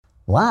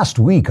Last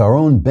week, our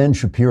own Ben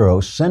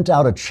Shapiro sent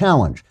out a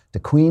challenge to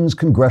Queens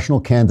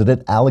congressional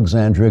candidate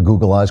Alexandria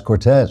Google Eyes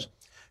Cortez.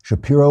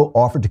 Shapiro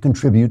offered to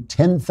contribute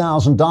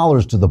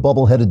 $10,000 to the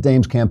bubble-headed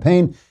dame's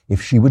campaign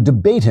if she would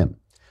debate him.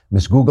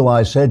 Miss Google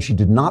Eyes said she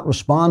did not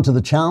respond to the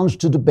challenge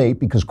to debate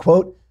because,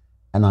 quote,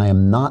 and I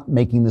am not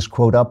making this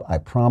quote up, I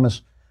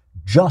promise,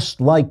 just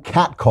like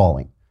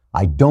catcalling,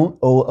 I don't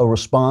owe a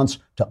response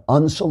to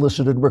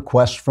unsolicited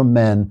requests from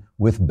men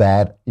with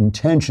bad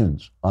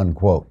intentions,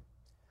 unquote.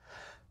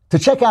 To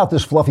check out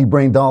this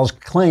fluffy-brained doll's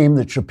claim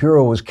that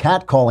Shapiro was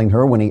catcalling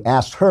her when he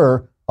asked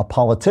her, a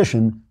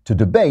politician, to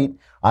debate,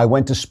 I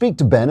went to speak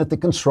to Ben at the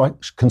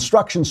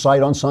construction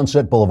site on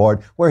Sunset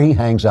Boulevard, where he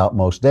hangs out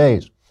most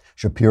days.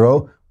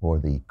 Shapiro, or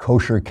the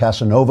kosher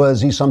Casanova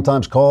as he's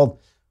sometimes called,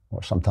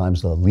 or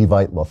sometimes the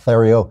Levite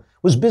Lothario,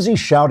 was busy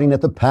shouting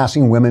at the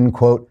passing women,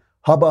 quote,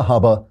 hubba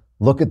hubba,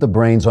 look at the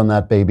brains on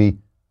that baby.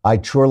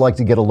 I'd sure like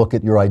to get a look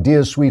at your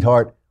ideas,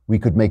 sweetheart. We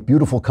could make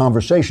beautiful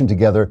conversation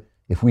together.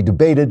 If we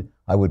debated,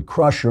 I would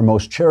crush your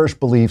most cherished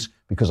beliefs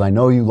because I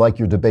know you like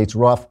your debates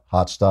rough,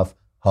 hot stuff,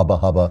 hubba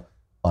hubba,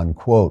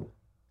 unquote.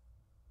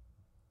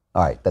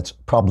 All right, that's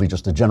probably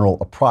just a general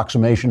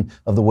approximation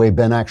of the way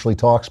Ben actually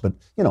talks, but,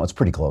 it's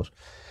pretty close.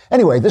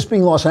 Anyway, this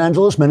being Los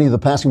Angeles, many of the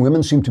passing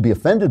women seemed to be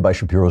offended by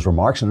Shapiro's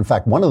remarks, and in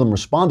fact, one of them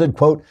responded,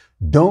 quote,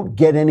 don't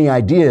get any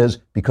ideas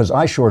because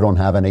I sure don't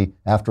have any.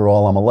 After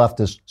all, I'm a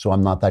leftist, so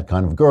I'm not that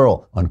kind of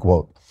girl,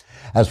 unquote.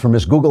 As for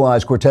Miss Google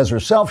Eyes Cortez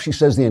herself, she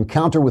says the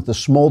encounter with the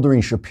smoldering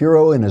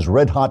Shapiro in his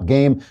red-hot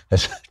game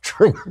has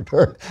triggered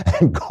her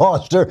and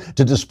caused her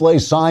to display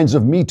signs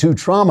of Me Too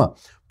trauma.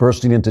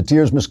 Bursting into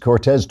tears, Miss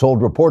Cortez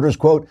told reporters,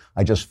 quote,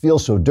 I just feel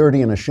so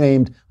dirty and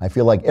ashamed. I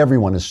feel like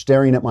everyone is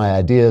staring at my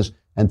ideas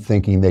and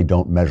thinking they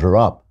don't measure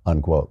up,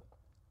 unquote.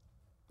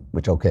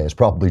 Which, okay, is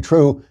probably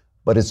true,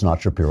 but it's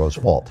not Shapiro's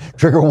fault.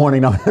 Trigger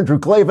warning, I'm Andrew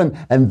Klavan,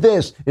 and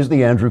this is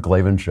The Andrew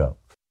Klavan Show.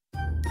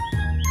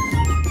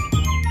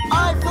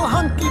 I feel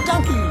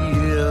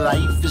hunky-dunky,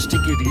 life is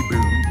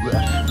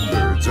tickety-boo.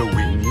 Birds are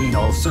winging,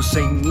 also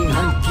singing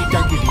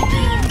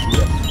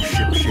hunky-dunky-doo.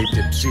 Ship-shaped,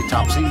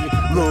 ipsy-topsy,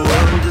 the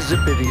world is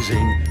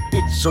zippity-zing.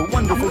 It's a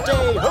wonderful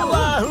day,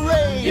 hurrah,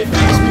 hooray! It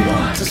makes me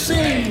want to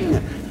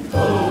sing.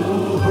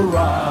 Oh,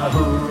 hurrah,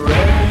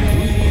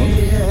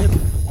 hooray!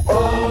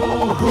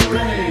 Oh,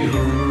 hooray,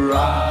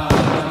 hurrah!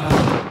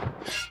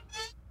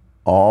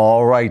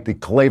 All right, the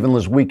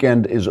Klavanless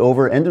weekend is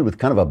over. Ended with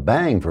kind of a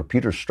bang for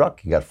Peter Strzok.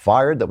 He got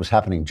fired. That was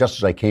happening just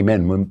as I came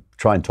in. We'll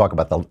try and talk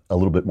about that a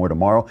little bit more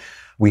tomorrow.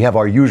 We have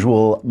our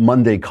usual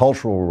Monday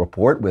cultural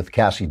report with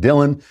Kassy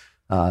Dillon.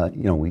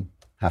 We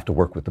have to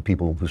work with the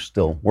people who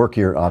still work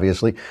here,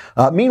 obviously.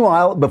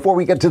 Meanwhile, before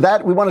we get to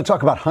that, we want to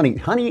talk about honey.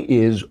 Honey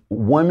is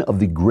one of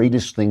the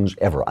greatest things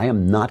ever. I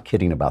am not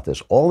kidding about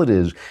this. All it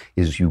is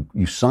you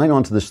sign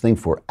on to this thing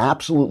for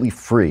absolutely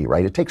free,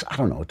 right? It takes,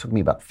 it took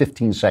me about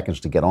 15 seconds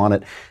to get on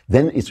it.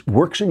 Then it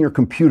works in your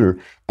computer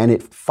and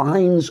it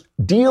finds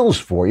deals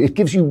for you. It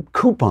gives you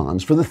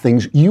coupons for the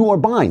things you are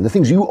buying, the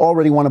things you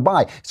already want to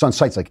buy. It's on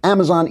sites like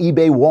Amazon,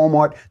 eBay,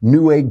 Walmart,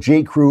 Newegg,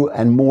 J.Crew,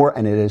 and more,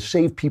 and it has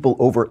saved people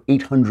over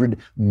 $800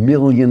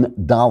 million.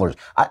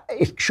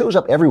 It shows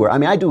up everywhere. I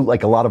mean, I do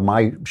like a lot of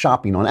my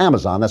shopping on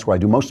Amazon. That's where I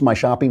do most of my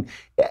shopping,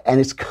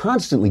 and it's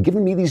constantly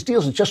giving me these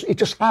deals. It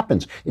just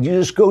happens. You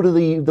just go to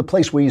the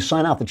place where you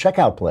sign out, the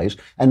checkout place,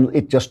 and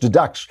it just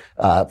deducts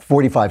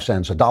 45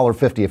 cents,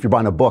 $1.50 if you're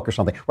buying a book or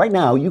something. Right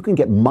now, you can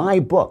get my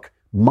book.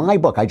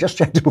 I just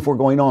checked it before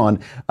going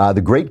on.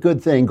 The Great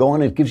Good Thing. Go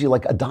on, it gives you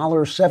like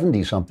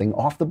 $1.70 something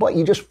off the book.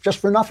 You just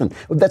for nothing.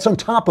 That's on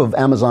top of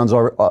Amazon's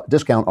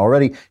discount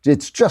already.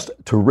 It's just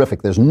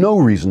terrific. There's no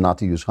reason not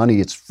to use Honey.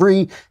 It's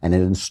free and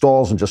it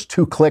installs in just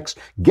 2 clicks.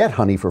 Get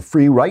Honey for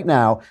free right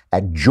now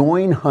at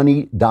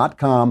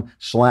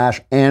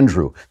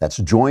joinhoney.com/Andrew. That's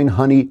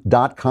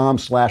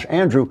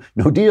joinhoney.com/Andrew.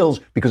 No deals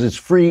because it's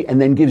free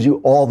and then gives you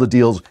all the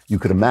deals you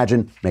could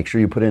imagine. Make sure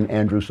you put in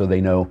Andrew so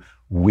they know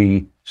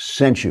we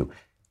sent you.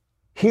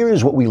 Here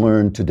is what we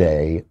learned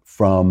today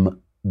from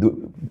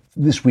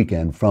this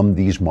weekend from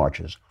these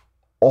marches.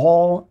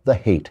 All the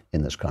hate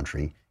in this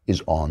country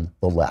is on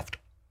the left.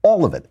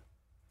 All of it.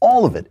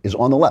 All of it is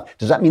on the left.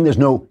 Does that mean there's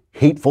no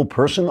hateful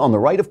person on the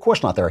right? Of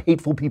course not. There are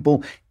hateful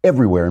people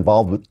everywhere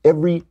involved with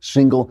every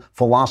single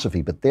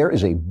philosophy. But there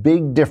is a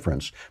big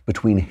difference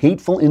between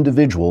hateful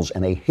individuals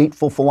and a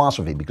hateful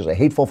philosophy, because a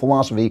hateful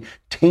philosophy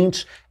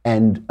taints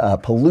and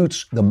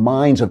pollutes the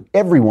minds of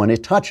everyone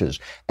it touches.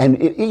 And,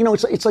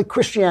 it's like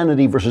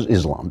Christianity versus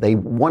Islam. They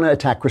want to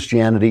attack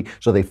Christianity,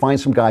 so they find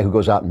some guy who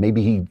goes out and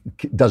maybe he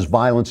does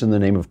violence in the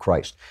name of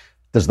Christ.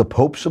 Does the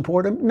Pope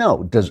support him?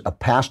 No. Does a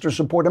pastor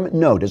support him?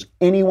 No. Does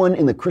anyone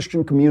in the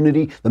Christian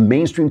community, the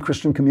mainstream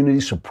Christian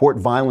community, support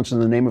violence in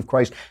the name of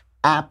Christ?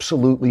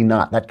 Absolutely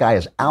not. That guy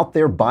is out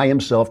there by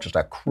himself, just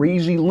a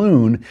crazy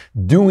loon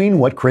doing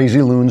what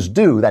crazy loons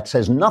do. That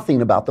says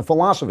nothing about the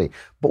philosophy.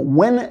 But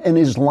when an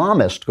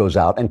Islamist goes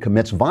out and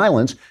commits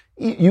violence,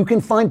 you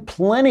can find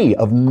plenty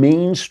of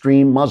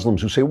mainstream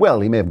Muslims who say,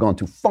 well, he may have gone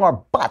too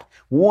far, but,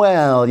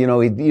 well,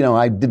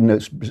 I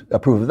didn't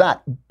approve of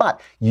that.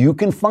 But you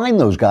can find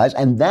those guys,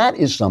 and that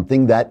is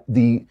something that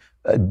the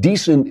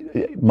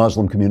decent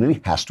Muslim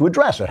community has to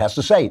address. It has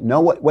to say,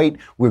 no, wait,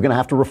 we're going to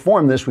have to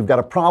reform this. We've got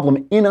a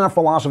problem in our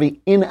philosophy,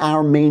 in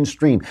our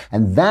mainstream.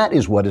 And that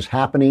is what is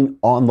happening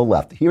on the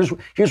left. Here's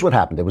what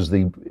happened. It was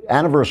the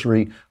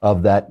anniversary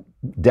of that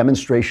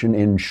demonstration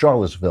in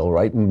Charlottesville,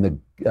 right? And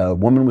the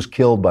woman was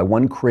killed by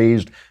one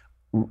crazed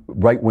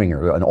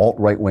right-winger, an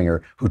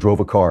alt-right-winger who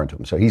drove a car into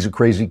him. So he's a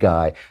crazy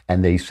guy.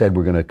 And they said,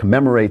 we're going to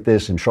commemorate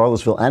this in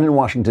Charlottesville and in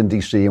Washington,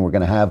 D.C., and we're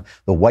going to have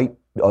the white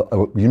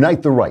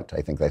Unite the Right,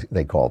 I think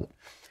they called it.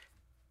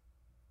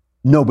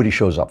 Nobody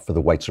shows up for the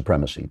white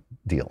supremacy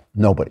deal.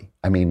 Nobody.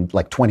 I mean,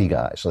 like 20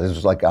 guys. So this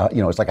is like,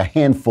 it's like a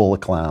handful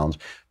of clowns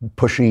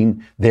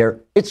pushing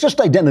it's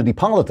just identity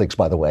politics,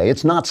 by the way.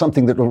 It's not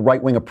something that the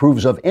right wing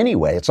approves of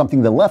anyway. It's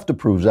something the left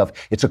approves of.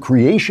 It's a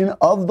creation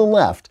of the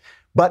left.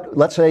 But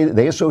let's say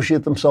they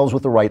associate themselves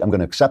with the right. I'm going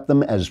to accept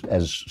them as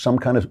some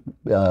kind of,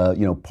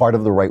 part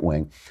of the right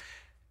wing.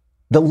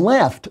 The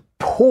left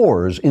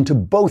pours into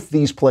both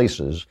these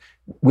places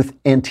with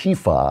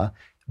Anti-Fas.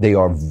 They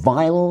are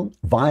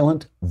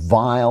violent,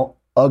 vile,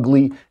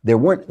 ugly. There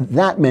weren't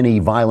that many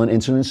violent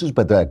incidences,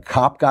 but the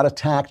cop got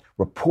attacked,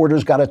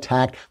 reporters got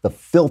attacked, the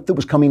filth that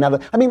was coming out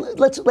of. I mean,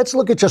 let's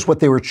look at just what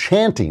they were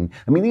chanting.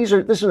 I mean,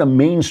 this is a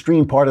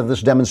mainstream part of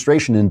this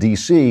demonstration in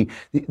D.C.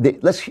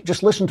 Let's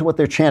just listen to what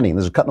they're chanting.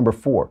 This is cut number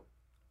 4.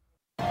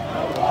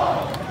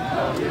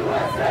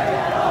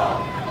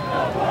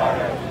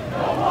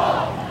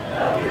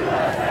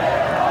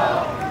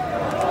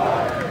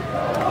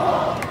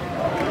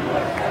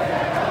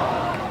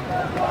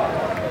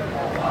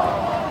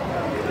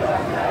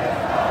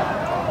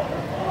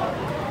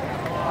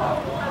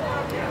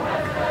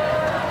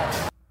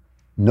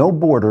 No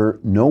border,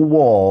 no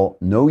wall,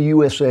 no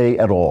USA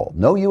at all.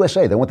 No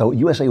USA. They want the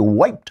USA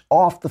wiped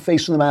off the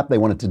face of the map. They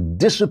want it to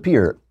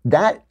disappear.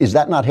 Is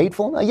that not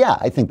hateful? Yeah,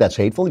 I think that's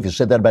hateful. If you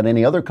said that about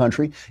any other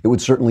country, it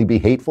would certainly be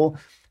hateful.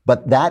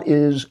 But that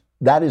is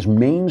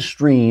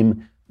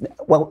mainstream.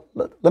 Well,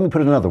 let me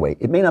put it another way.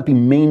 It may not be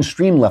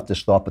mainstream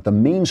leftist thought, but the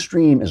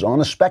mainstream is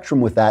on a spectrum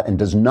with that and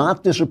does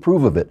not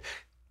disapprove of it.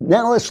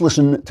 Now let's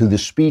listen to the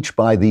speech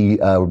by the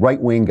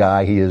right-wing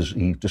guy.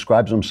 He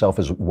describes himself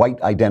as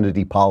white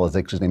identity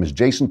politics. His name is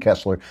Jason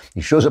Kessler. He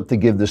shows up to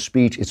give this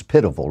speech. It's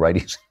pitiful, right?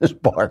 He's in his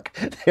park.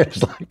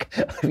 There's like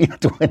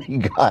 20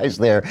 guys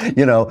there.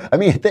 I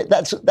mean,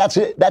 that's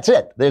it. That's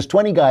it. There's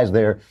 20 guys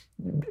there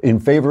in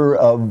favor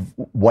of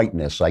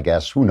whiteness, I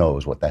guess. Who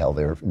knows what the hell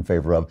they're in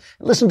favor of?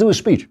 Listen to his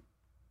speech.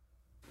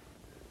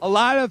 A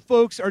lot of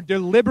folks are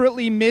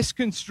deliberately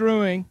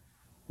misconstruing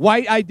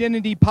white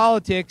identity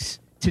politics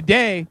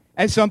today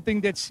as something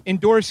that's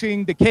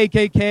endorsing the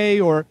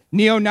KKK or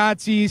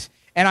neo-Nazis.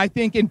 And I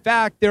think, in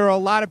fact, there are a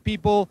lot of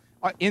people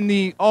in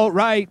the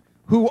alt-right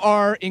who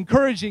are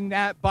encouraging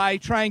that by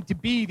trying to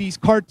be these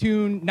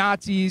cartoon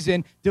Nazis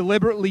and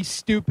deliberately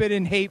stupid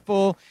and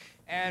hateful.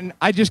 And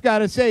I just got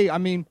to say, I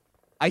mean,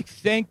 I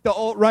thank the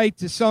alt-right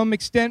to some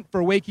extent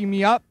for waking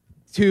me up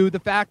to the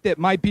fact that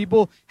my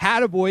people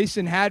had a voice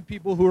and had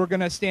people who were going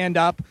to stand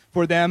up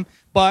for them.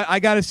 But I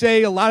got to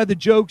say, a lot of the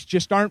jokes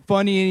just aren't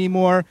funny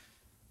anymore.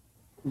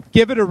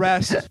 Give it a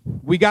rest.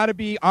 We got to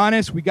be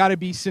honest. We got to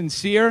be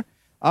sincere.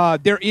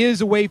 There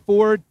is a way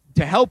forward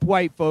to help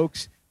white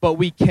folks, but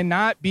we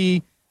cannot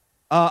be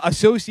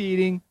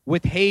associating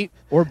with hate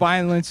or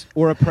violence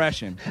or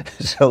oppression.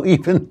 So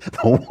even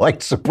the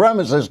white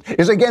supremacist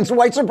is against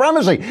white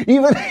supremacy.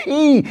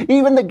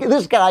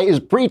 This guy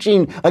is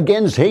preaching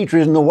against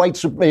hatred and the white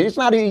supremacy. It's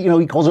not,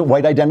 he calls it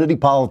white identity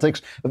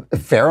politics.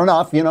 Fair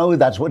enough,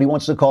 that's what he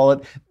wants to call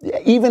it.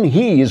 Even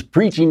he is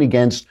preaching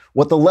against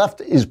what the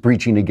left is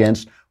preaching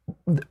against.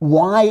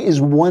 Why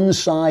is one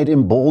side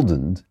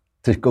emboldened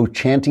to go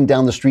chanting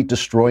down the street,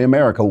 destroy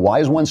America? Why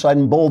is one side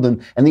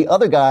emboldened and the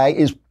other guy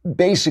is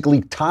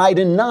basically tied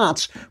in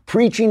knots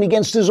preaching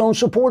against his own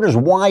supporters?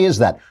 Why is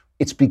that?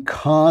 It's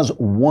because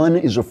one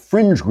is a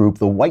fringe group.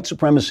 The white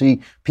supremacy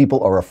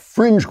people are a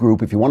fringe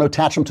group. If you want to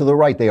attach them to the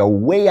right, they are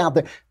way out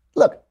there.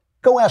 Look,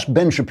 go ask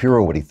Ben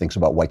Shapiro what he thinks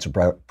about white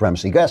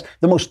supremacy. Go ask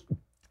the most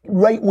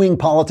right-wing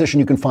politician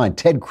you can find,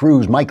 Ted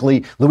Cruz, Mike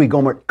Lee, Louis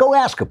Gohmert. Go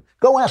ask him.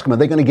 Go ask him. Are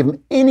they going to give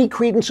him any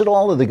credence at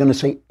all? Are they going to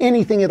say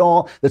anything at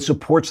all that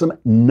supports them?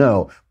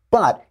 No.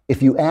 But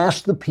if you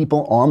ask the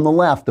people on the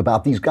left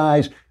about these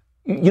guys,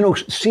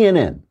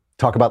 CNN,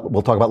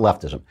 we'll talk about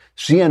leftism.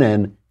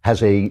 CNN has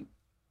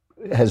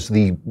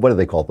the, what do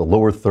they call it? The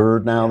lower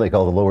third now? They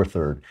call it the lower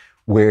third,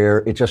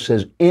 where it just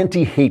says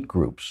anti-hate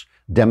groups.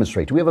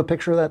 demonstrate. Do we have a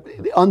picture of that?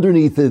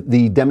 Underneath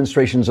the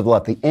demonstrations of the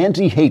left, the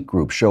anti-hate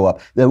groups show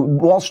up. The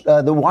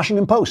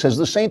Washington Post says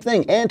the same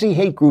thing.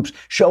 Anti-hate groups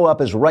show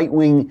up as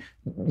right-wing,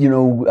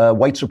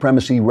 white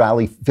supremacy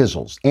rally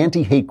fizzles.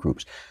 Anti-hate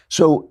groups.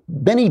 So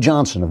Benny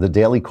Johnson of the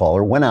Daily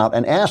Caller went out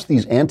and asked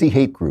these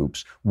anti-hate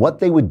groups what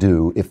they would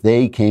do if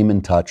they came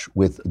in touch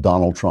with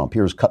Donald Trump.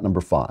 Here's cut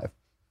number 5.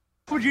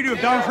 What would you do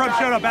if Donald Trump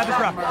showed up at this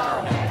rally?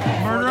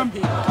 Murder him?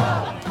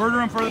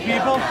 Murder him for the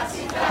people?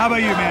 How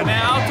about you, man?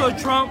 Man, I'll tell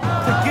Trump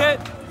to get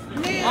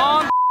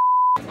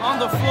on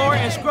the floor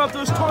and scrub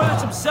those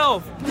toilets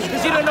himself,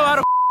 because he don't know how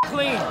to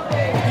clean.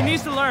 He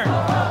needs to learn.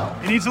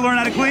 He needs to learn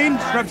how to clean?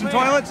 Scrub some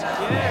toilets?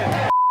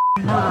 Yeah.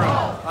 Murder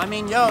him. I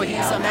mean,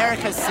 he's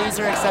America's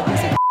Caesar, except he's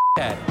a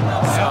head.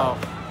 So,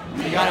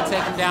 you gotta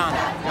take him down.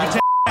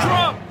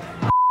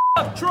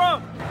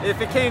 Trump! If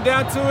it came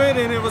down to it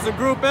and it was a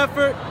group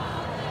effort,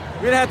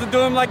 we'd have to do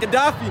him like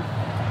Gaddafi.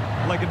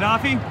 Like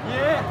Gaddafi?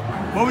 Yeah.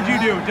 What would you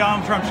do if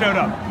Donald Trump showed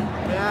up?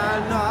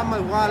 Yeah, no, I might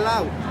wild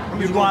out.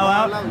 You'd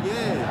wild out?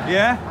 Yeah.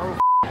 Yeah? I don't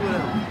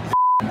with him.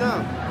 He's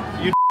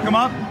up. You'd him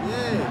up?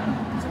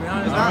 Yeah. To be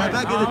honest, If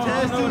I get a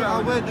chance to,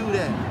 I would do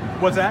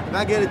that. What's that? If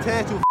I get a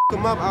chance to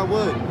him up, I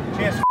would.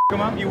 Chance to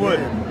him up? You would?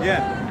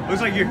 Yeah.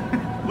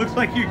 Looks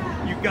like you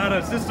got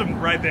a system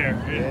right there.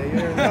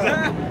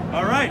 Yeah.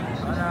 All right.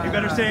 You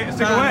better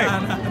stick away.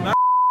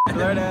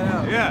 Blur that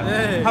out. Yeah.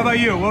 Hey. How about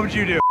you? What would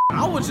you do?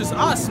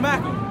 I'd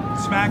smack him.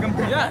 Smack him?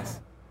 Yes.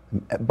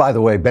 By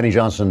the way, Benny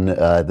Johnson,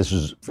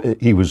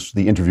 he was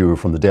the interviewer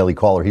from the Daily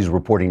Caller. He's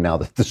reporting now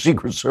that the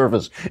Secret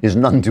Service is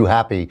none too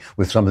happy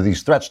with some of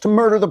these threats to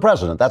murder the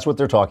president. That's what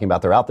they're talking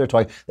about. They're out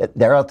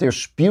there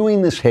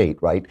spewing this hate,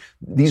 right?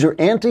 These are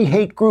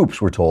anti-hate groups,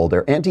 we're told.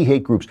 They're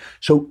anti-hate groups.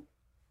 So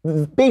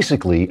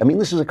basically, I mean,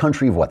 this is a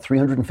country of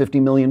 350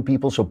 million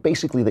people. So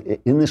basically,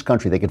 in this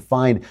country, they could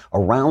find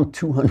around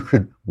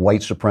 200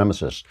 white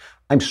supremacists.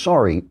 I'm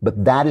sorry,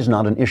 but that is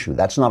not an issue.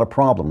 That's not a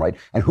problem, right?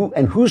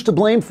 And who's to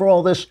blame for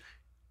all this?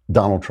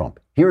 Donald Trump.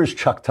 Here is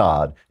Chuck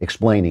Todd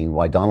explaining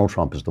why Donald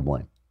Trump is to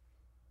blame.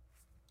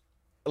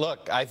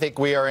 Look, I think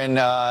we are in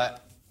a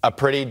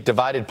pretty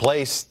divided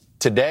place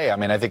today. I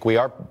mean, I think we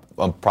are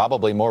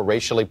probably more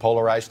racially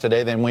polarized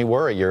today than we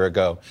were a year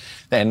ago.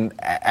 And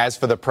as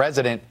for the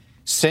president,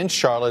 since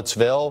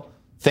Charlottesville,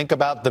 think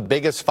about the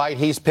biggest fight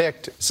he's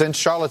picked since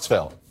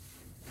Charlottesville.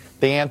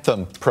 The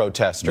anthem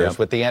protesters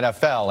with the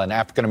NFL and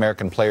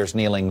African-American players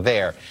kneeling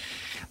there.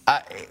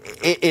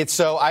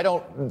 So I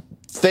don't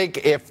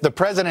think if the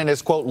president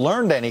has, quote,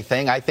 learned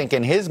anything, I think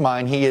in his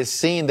mind he has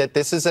seen that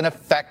this is an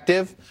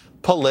effective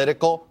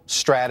political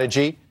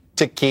strategy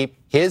to keep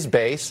his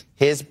base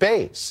his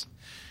base.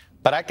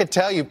 But I could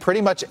tell you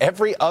pretty much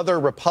every other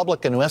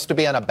Republican who has to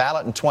be on a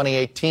ballot in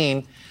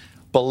 2018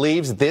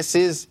 believes this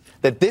is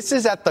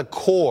at the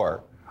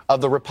core of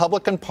the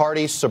Republican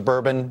Party's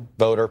suburban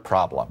voter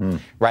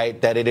problem,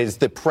 right? That it is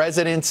the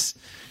president's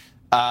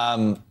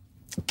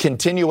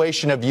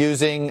continuation of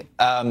using,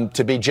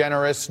 to be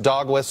generous,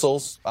 dog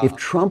whistles. If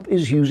Trump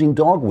is using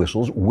dog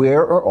whistles,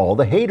 where are all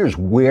the haters?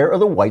 Where are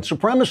the white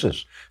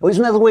supremacists? Well,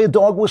 isn't that the way a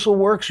dog whistle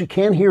works? You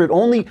can't hear it.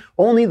 Only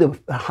the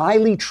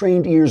highly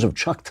trained ears of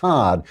Chuck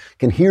Todd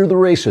can hear the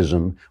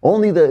racism.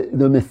 Only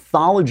the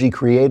mythology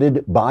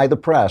created by the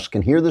press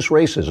can hear this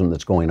racism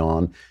that's going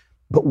on.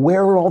 But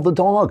where are all the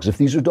dogs if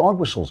these are dog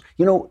whistles?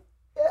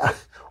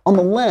 On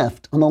the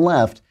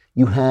left,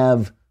 you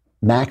have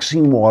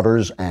Maxine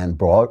Waters and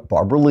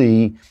Barbara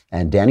Lee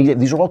and Danny.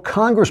 These are all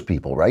Congress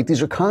people, right?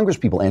 These are Congress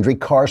people. Andre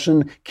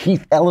Carson,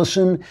 Keith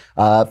Ellison,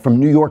 from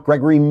New York,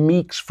 Gregory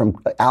Meeks, from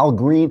Al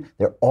Green.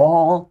 They're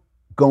all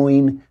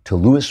going to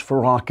Louis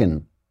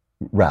Farrakhan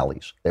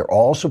rallies. They're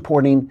all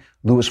supporting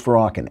Louis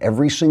Farrakhan,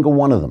 every single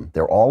one of them.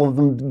 They're all of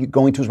them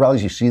going to his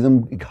rallies. You see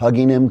them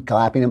hugging him,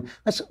 clapping him.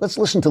 Let's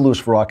listen to Louis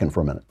Farrakhan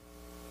for a minute.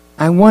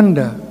 I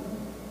wonder,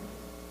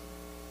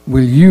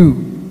 will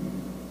you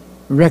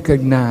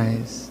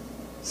recognize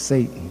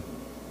Satan?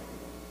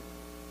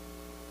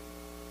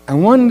 I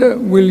wonder,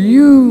 will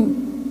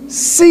you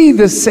see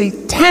the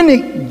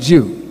satanic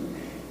Jew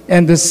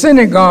and the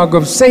synagogue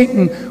of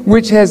Satan,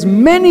 which has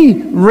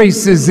many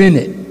races in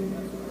it?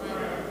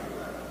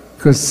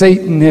 Because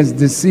Satan has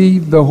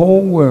deceived the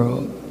whole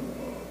world.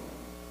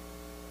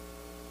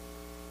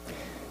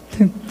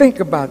 Think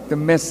about the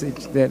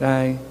message that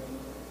I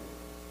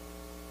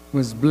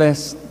was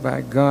blessed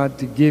by God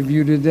to give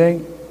you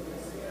today.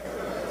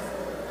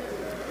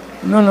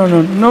 No.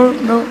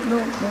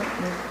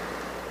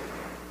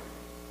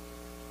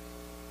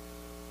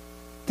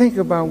 Think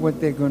about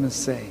what they're going to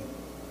say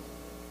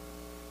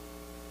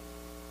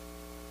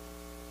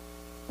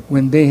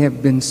when they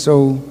have been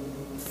so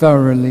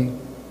thoroughly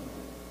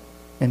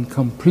and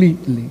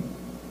completely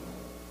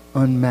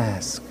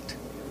unmasked.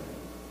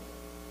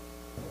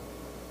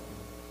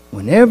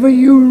 Whenever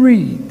you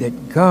read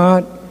that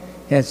God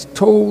has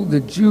told the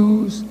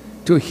Jews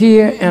to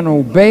hear and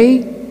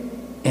obey,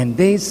 and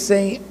they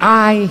say,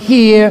 I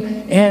hear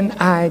and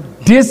I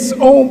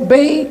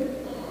disobey,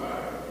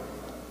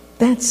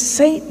 that's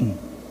Satan.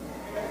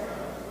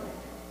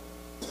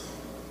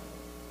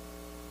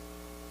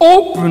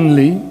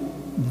 Openly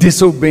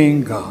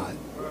disobeying God.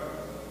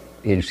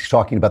 He's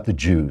talking about the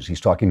Jews.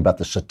 He's talking about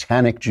the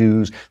satanic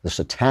Jews, the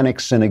satanic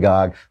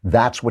synagogue.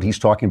 That's what he's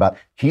talking about.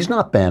 He's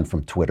not banned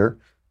from Twitter.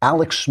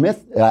 Alex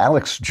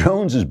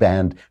Jones is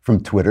banned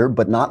from Twitter,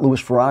 but not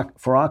Louis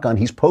Farrakhan.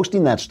 He's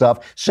posting that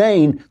stuff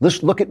saying,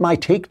 let's look at my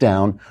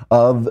takedown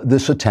of the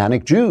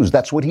satanic Jews.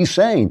 That's what he's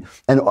saying.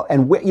 And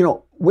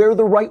where are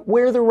the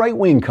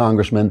right-wing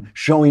congressmen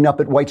showing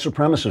up at white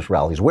supremacist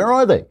rallies? Where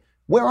are they?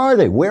 Where are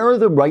they? Where are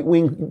the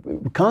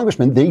right-wing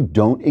congressmen? They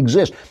don't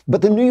exist.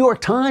 But the New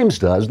York Times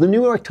does. The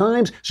New York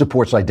Times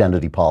supports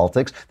identity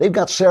politics. They've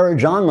got Sarah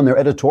Jung on their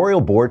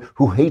editorial board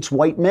who hates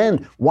white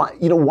men.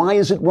 Why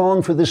is it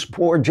wrong for this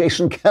poor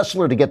Jason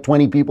Kessler to get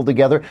 20 people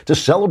together to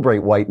celebrate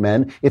white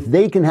men if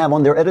they can have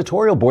on their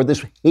editorial board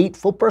this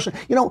hateful person?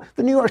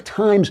 The New York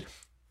Times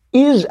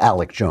is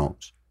Alex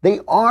Jones. They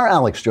are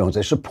Alex Jones.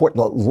 They support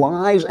the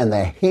lies and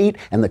the hate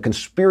and the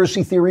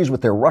conspiracy theories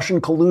with their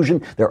Russian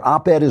collusion. Their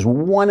op-ed is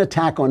one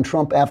attack on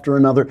Trump after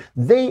another.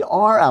 They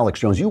are Alex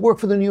Jones. You work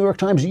for the New York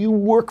Times. You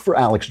work for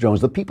Alex Jones.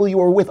 The people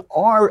you are with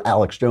are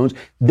Alex Jones.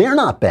 They're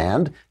not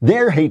banned.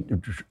 Their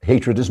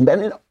hatred isn't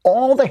banned. And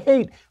all the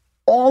hate,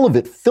 all of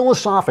it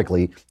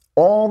philosophically,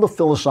 all the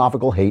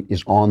philosophical hate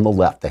is on the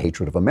left. The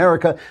hatred of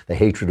America, the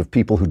hatred of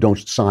people who don't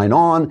sign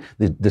on,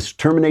 the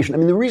determination. I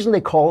mean, the reason they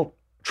call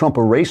Trump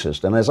a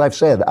racist, and as I've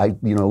said,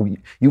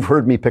 you've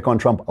heard me pick on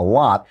Trump a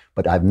lot,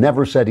 but I've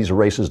never said he's a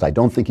racist. I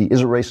don't think he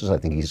is a racist. I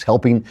think he's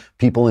helping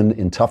people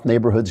in tough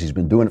neighborhoods. He's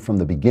been doing it from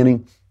the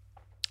beginning.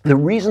 The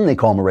reason they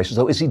call him a racist,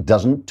 though, is he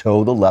doesn't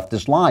toe the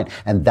leftist line,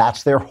 and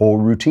that's their whole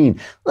routine.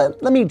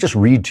 Let me just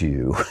read to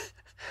you.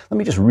 Let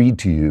me just read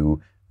to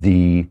you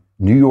the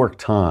New York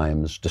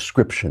Times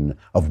description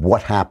of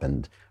what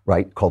happened,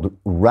 right? Called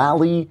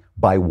 "Rally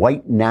by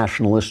White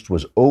Nationalists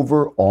was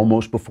over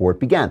almost before it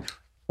began."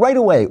 Right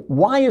away,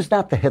 why is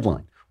that the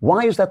headline?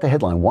 Why is that the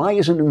headline? Why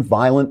isn't it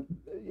violent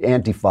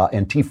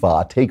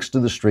Anti-Fas takes to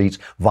the streets,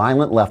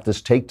 violent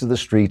leftists take to the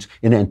streets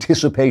in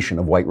anticipation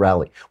of white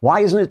rally?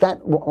 Why isn't it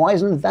that? Why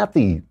isn't that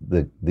the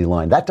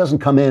line? That doesn't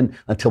come in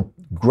until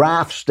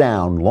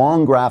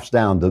long graphs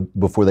down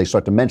before they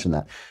start to mention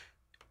that.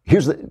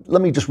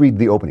 Let me just read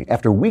the opening.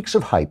 After weeks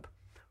of hype,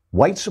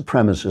 white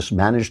supremacists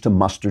managed to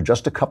muster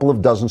just a couple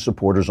of dozen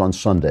supporters on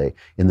Sunday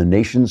in the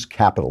nation's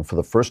capital for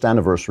the first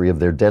anniversary of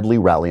their deadly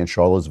rally in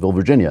Charlottesville,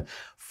 Virginia,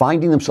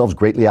 finding themselves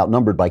greatly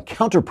outnumbered by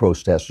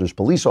counter-protesters,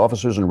 police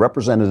officers, and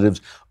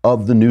representatives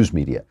of the news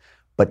media.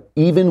 But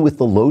even with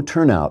the low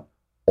turnout,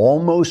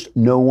 almost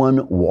no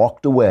one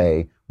walked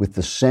away with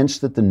the sense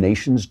that the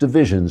nation's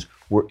divisions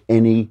were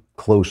any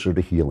closer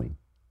to healing.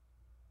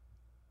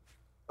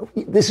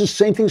 This is the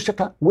same thing as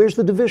TikTok. Where's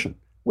the division?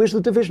 Where's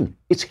the division?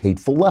 It's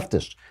hateful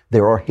leftists.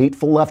 There are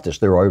hateful leftists.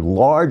 There are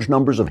large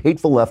numbers of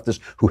hateful leftists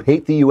who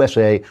hate the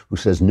USA, who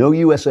says no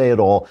USA at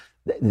all.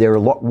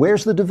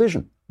 Where's the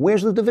division?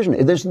 Where's the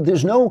division?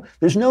 There's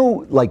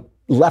no like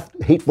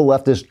hateful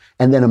leftists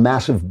and then a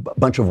massive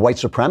bunch of white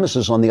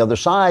supremacists on the other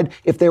side.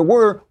 If there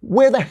were,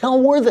 where the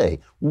hell were they?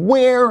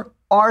 Where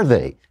are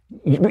they?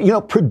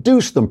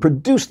 Produce them.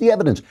 Produce the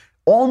evidence.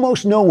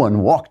 Almost no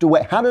one walked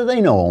away. How do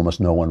they know almost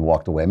no one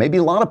walked away? Maybe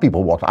a lot of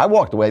people walked. I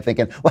walked away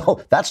thinking,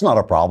 well, that's not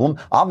a problem.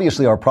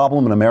 Obviously, our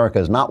problem in America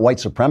is not white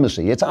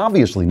supremacy. It's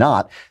obviously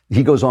not.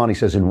 He goes on, he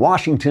says, in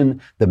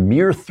Washington, the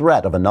mere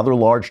threat of another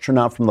large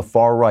turnout from the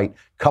far right,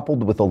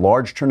 coupled with a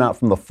large turnout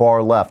from the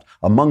far left,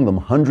 among them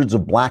hundreds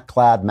of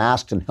black-clad,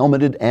 masked, and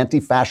helmeted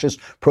anti-fascist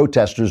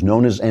protesters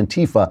known as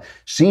Antifa,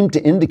 seemed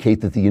to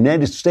indicate that the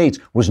United States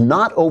was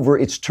not over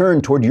its turn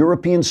toward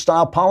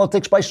European-style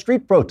politics by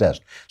street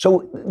protest.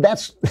 So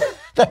that's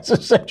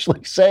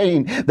essentially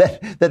saying that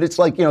it's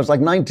like, it's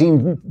like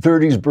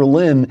 1930s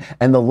Berlin,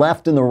 and the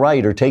left and the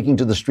right are taking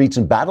to the streets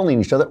and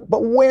battling each other.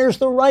 But where's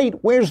the right?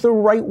 Where's the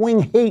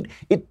right-wing hate?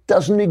 It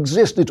doesn't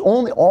exist. It's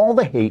only, all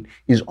the hate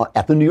is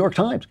at the New York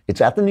Times.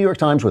 It's at the New York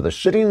Times where they're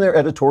sitting in their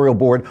editorial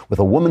board with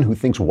a woman who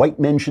thinks white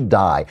men should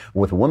die,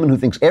 with a woman who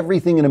thinks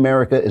everything in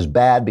America is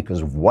bad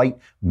because of white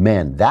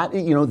men.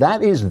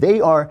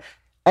 They are,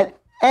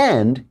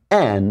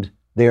 and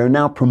they are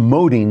now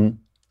promoting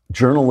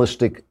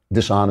journalistic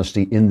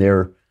dishonesty in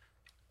their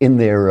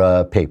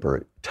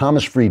paper.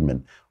 Thomas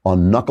Friedman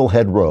on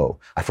Knucklehead Row.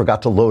 I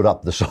forgot to load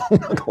up the song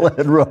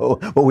Knucklehead Row,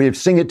 but we have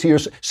sing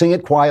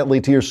it quietly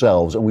to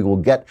yourselves, and we will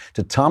get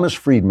to Thomas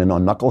Friedman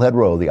on Knucklehead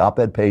Row, the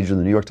op-ed page in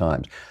the New York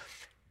Times.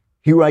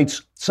 He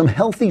writes, some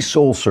healthy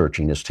soul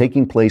searching is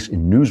taking place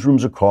in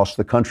newsrooms across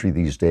the country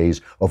these days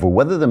over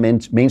whether the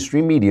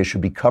mainstream media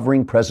should be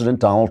covering President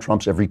Donald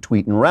Trump's every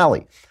tweet and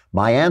rally.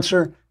 My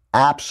answer,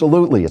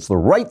 absolutely. It's the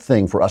right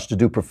thing for us to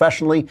do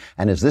professionally,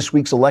 and as this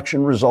week's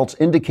election results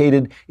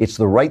indicated, it's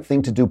the right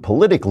thing to do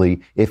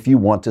politically if you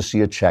want to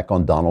see a check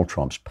on Donald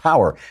Trump's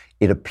power.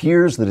 It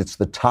appears that it's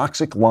the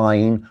toxic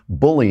lying,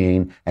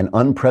 bullying, and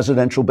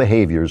unpresidential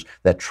behaviors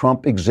that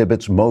Trump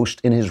exhibits most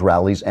in his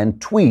rallies and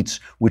tweets,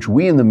 which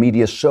we in the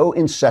media so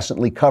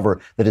incessantly cover,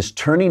 that is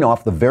turning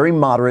off the very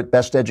moderate,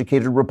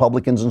 best-educated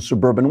Republicans and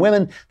suburban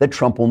women that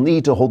Trump will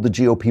need to hold the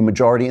GOP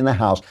majority in the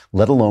House,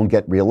 let alone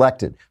get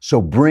reelected.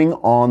 So bring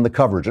on the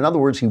coverage. In other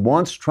words, he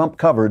wants Trump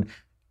covered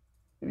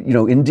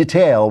in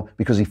detail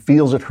because he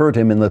feels it hurt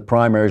him in the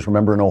primaries.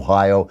 Remember in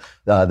Ohio,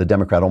 the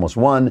Democrat almost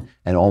won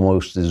and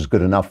almost is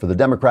good enough for the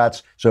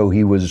Democrats. So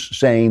he was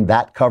saying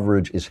that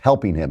coverage is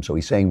helping him. So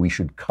he's saying we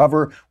should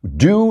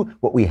do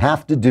what we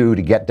have to do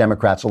to get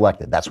Democrats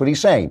elected. That's what he's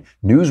saying.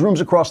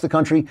 Newsrooms across the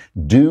country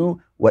do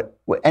what,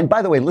 and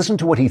by the way, listen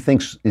to what he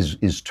thinks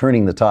is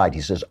turning the tide. He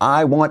says,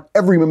 I want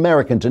every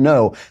American to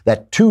know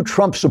that 2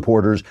 Trump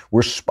supporters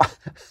were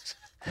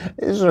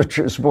This is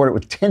a supporter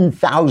with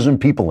 10,000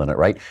 people in it,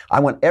 right? I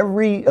want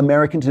every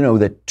American to know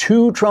that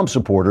 2 Trump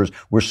supporters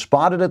were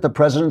spotted at the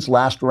president's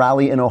last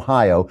rally in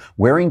Ohio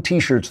wearing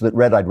T-shirts that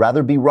read, I'd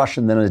rather be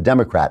Russian than a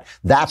Democrat.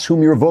 That's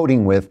whom you're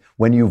voting with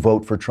when you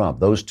vote for Trump.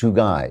 Those two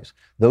guys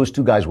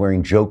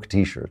wearing joke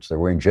T-shirts. They're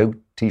wearing joke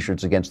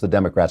T-shirts against the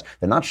Democrats.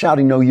 They're not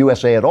shouting no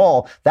USA at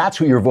all. That's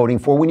who you're voting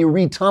for when you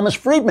read Thomas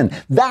Friedman.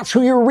 That's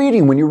who you're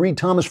reading when you read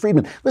Thomas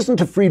Friedman. Listen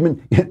to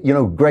Friedman.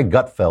 Greg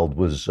Gutfeld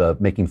was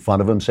making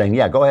fun of him, saying,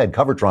 yeah, go ahead,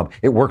 cover Trump.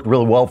 It worked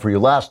really well for you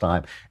last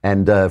time.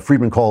 And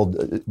Friedman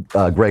called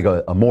Greg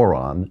a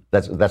moron.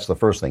 That's the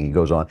first thing he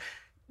goes on.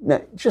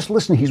 Now, just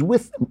listen. He's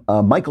with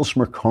Michael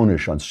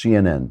Smerconish on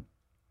CNN.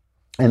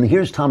 And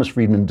here's Thomas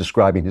Friedman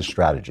describing his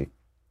strategy.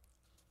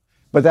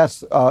 But that's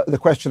the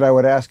question I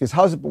would ask is,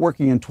 how's it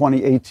working in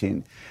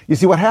 2018? You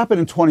see, what happened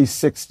in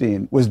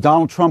 2016 was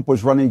Donald Trump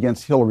was running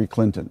against Hillary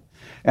Clinton.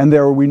 And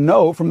we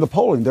know from the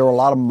polling, there were a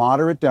lot of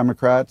moderate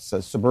Democrats,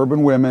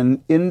 suburban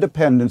women,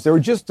 independents. There were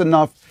just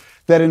enough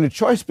that in a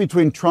choice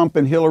between Trump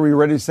and Hillary,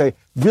 ready to say,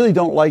 really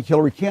don't like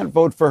Hillary, can't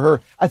vote for her.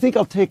 I think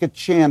I'll take a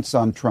chance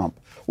on Trump.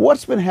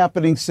 What's been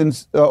happening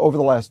since over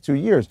the last 2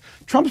 years?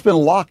 Trump's been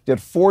locked at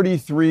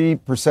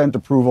 43%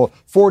 approval,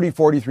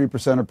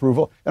 43%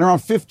 approval, and around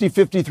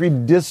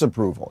 53%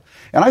 disapproval.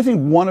 And I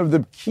think one of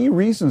the key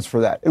reasons for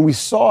that, and we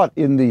saw it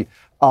in the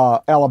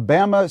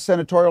Alabama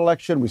senatorial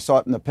election, we saw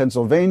it in the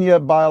Pennsylvania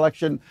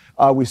by-election,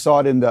 we saw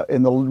it in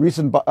the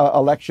recent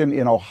election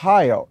in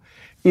Ohio,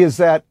 is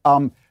that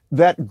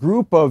that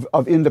group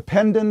of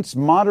independents,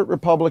 moderate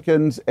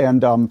Republicans,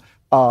 and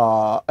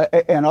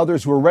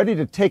others who are ready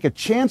to take a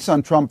chance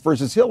on Trump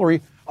versus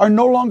Hillary are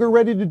no longer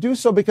ready to do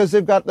so because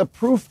they've got the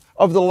proof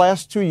of the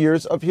last 2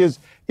 years of his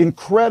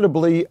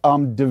incredibly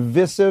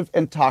divisive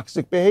and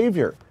toxic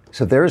behavior.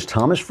 So there's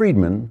Thomas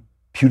Friedman,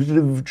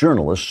 putative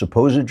journalist,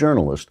 supposed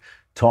journalist,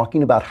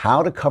 talking about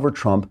how to cover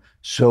Trump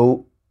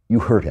so you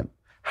hurt him.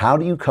 How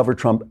do you cover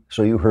Trump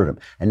so you hurt him?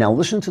 And now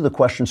listen to the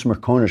question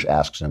Smerconish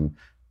asks him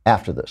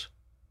after this.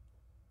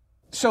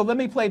 So let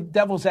me play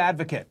devil's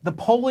advocate. The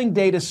polling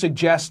data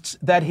suggests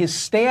that his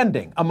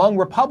standing among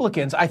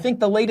Republicans, I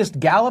think the latest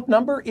Gallup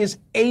number is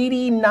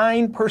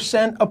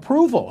 89%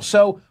 approval.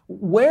 So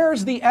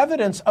where's the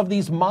evidence of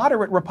these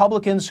moderate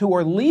Republicans who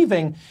are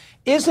leaving?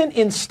 Isn't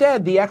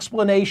instead the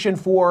explanation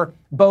for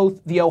both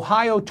the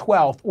Ohio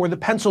 12th or the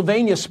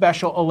Pennsylvania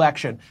special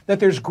election that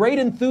there's great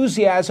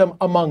enthusiasm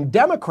among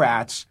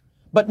Democrats,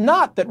 but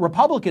not that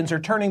Republicans are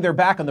turning their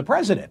back on the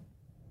president?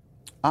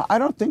 I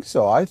don't think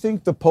so. I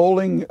think the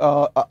polling,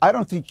 I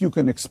don't think you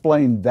can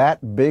explain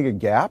that big a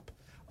gap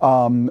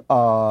in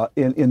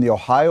the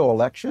Ohio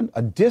election.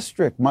 A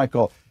district,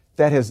 Michael,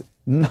 that has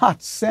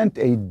not sent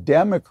a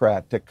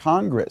Democrat to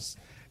Congress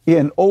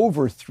in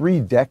over 3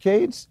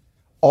 decades,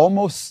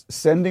 almost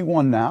sending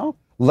one now,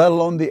 let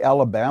alone the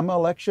Alabama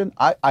election.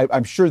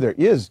 I'm sure there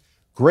is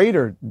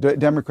greater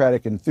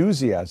Democratic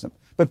enthusiasm.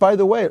 But by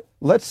the way,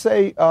 let's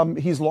say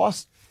he's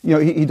lost. He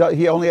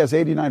only has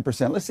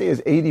 89%. Let's say he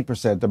has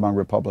 80% among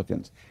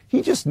Republicans.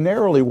 He just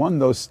narrowly won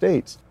those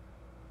states.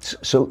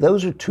 So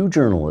those are 2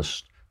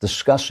 journalists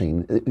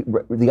discussing.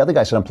 The other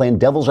guy said, I'm playing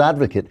devil's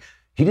advocate.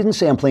 He didn't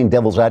say I'm playing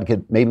devil's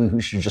advocate. Maybe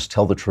we should just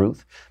tell the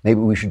truth. Maybe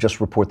we should just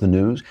report the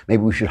news.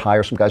 Maybe we should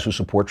hire some guys who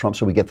support Trump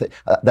so we get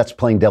that's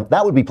playing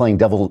that would be playing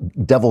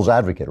devil's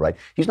advocate, right?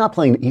 He's not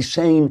playing. He's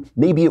saying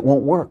maybe it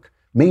won't work.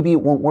 Maybe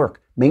it won't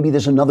work. Maybe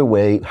there's another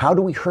way. How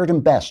do we hurt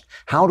him best?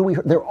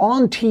 They're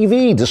on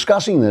TV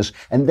discussing this.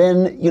 And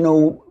then,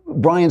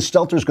 Brian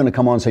Stelter's going to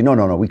come on and say,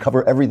 no, we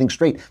cover everything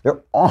straight.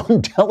 They're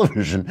on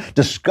television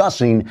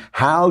discussing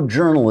how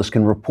journalists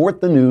can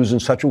report the news in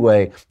such a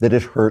way that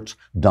it hurts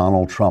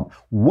Donald Trump.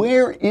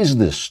 Where is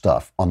this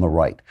stuff on the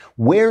right?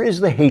 Where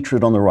is the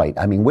hatred on the right?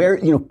 I mean,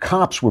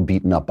 cops were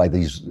beaten up by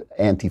these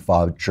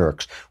Anti-Fas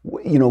jerks.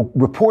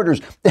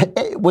 Reporters,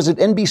 was it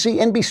NBC?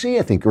 NBC,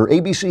 I think, or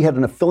ABC had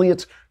an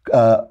affiliate's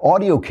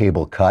audio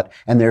cable cut,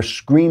 and they're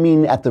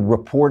screaming at the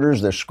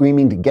reporters. They're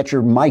screaming to get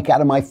your mic out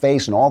of my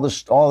face and all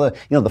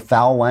the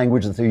foul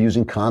language that they're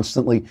using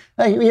constantly.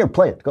 Hey, here,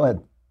 play it. Go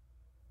ahead.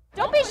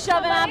 Don't be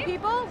shoving on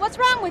people. What's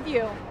wrong with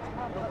you?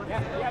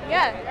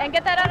 Yeah, and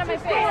get that out of my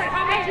face. Hey,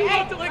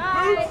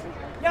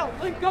 Yo,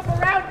 link up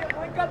around here.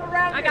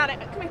 I got it.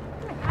 Come here.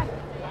 Hi.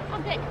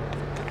 I'm big.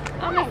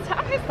 I'm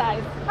his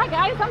size. Hi,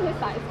 guys. I'm his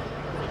size.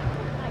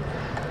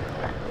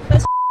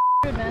 That's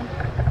rude, man.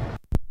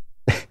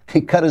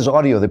 They cut his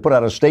audio. They put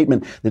out a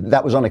statement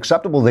that was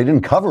unacceptable. They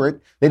didn't cover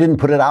it. They didn't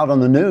put it out on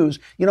the news.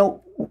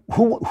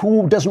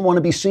 Who doesn't want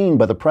to be seen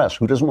by the press?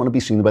 Who doesn't want to be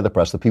seen by the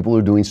press? The people who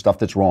are doing stuff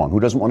that's wrong. Who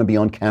doesn't want to be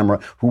on camera?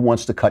 Who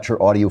wants to cut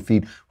your audio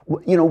feed?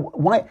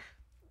 Why?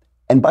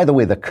 And by the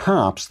way, the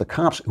cops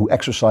who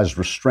exercised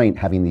restraint,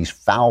 having these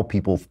foul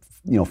people,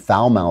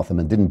 foul-mouth them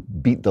and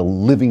didn't beat the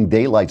living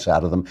daylights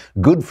out of them.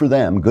 Good for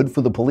them, good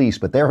for the police.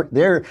 But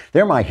they're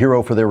my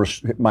heroes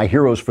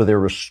for their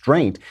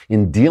restraint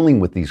in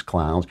dealing with these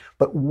clowns.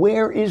 But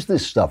where is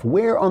this stuff?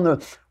 Where on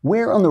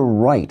the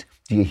right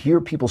do you hear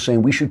people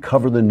saying we should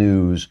cover the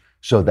news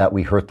so that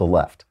we hurt the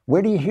left?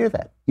 Where do you hear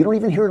that? You don't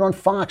even hear it on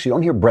Fox. You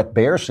don't hear Bret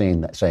Baier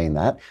saying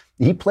that.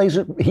 He plays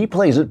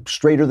it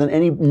straighter than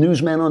any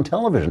newsman on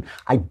television.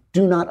 I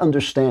do not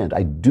understand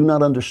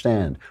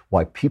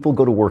why people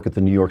go to work at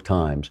the New York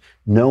Times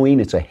knowing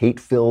it's a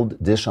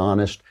hate-filled,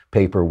 dishonest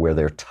paper where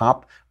their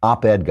top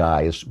op-ed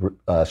guy is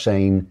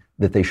saying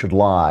that they should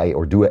lie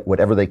or do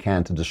whatever they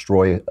can to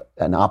destroy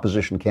an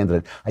opposition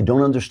candidate. I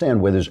don't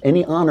understand where there's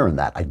any honor in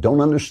that. I don't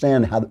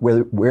understand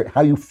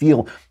how you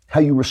feel,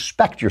 how you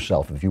respect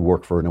yourself if you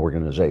work for an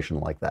organization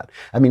like that.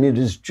 I mean, it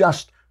is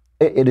just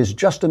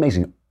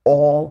amazing.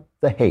 All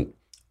the hate,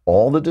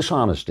 all the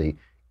dishonesty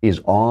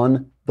is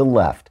on the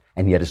left,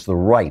 and yet it's the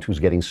right who's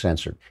getting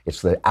censored.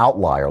 It's the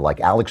outlier like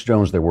Alex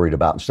Jones they're worried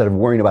about instead of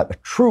worrying about the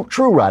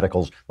true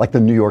radicals like the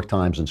New York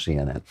Times and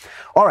CNN.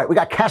 All right, we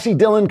got Kassy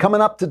Dillon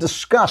coming up to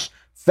discuss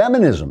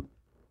feminism.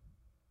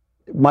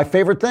 My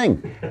favorite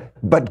thing.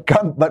 But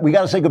we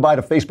got to say goodbye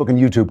to Facebook and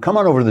YouTube. Come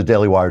on over to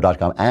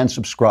thedailywire.com and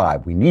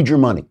subscribe. We need your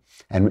money.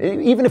 And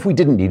even if we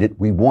didn't need it,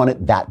 we want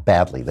it that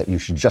badly that you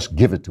should just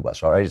give it to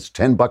us, all right? It's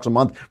 $10 a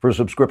month for a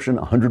subscription,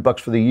 $100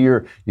 for the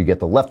year. You get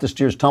the Leftist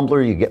Tears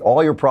tumbler. You get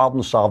all your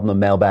problems solved in the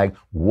mailbag.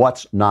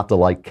 What's not to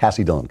like?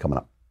 Kassy Dillon coming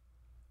up.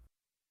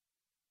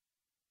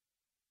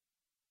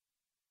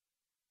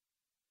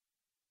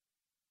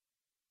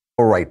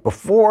 All right,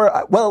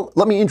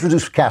 let me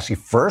introduce Kassy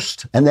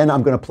first, and then we're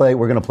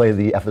going to play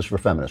the F is for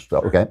Feminist,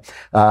 okay?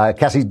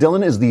 Kassy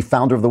Dillon is the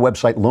founder of the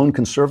website Lone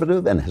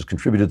Conservative and has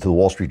contributed to the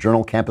Wall Street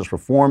Journal, Campus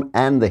Reform,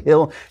 and The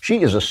Hill.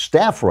 She is a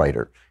staff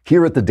writer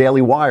here at the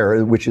Daily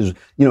Wire, which is,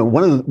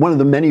 one of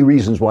the many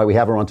reasons why we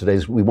have her on today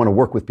is we want to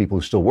work with people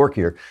who still work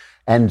here.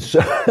 And so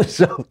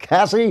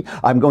Kassy,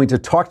 I'm going to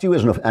talk to you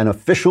as an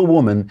official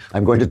woman.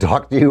 I'm going to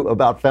talk to you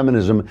about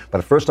feminism.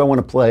 But first, I want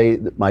to play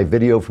my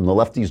video from the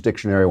Lefties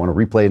Dictionary. I want to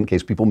replay it in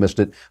case people missed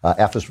it.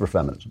 F is for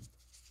feminism.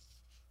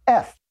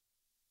 F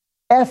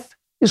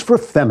is for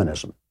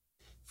feminism.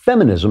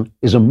 Feminism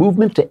is a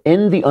movement to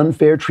end the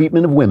unfair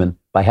treatment of women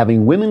by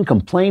having women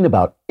complain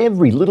about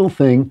every little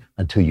thing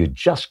until you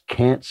just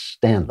can't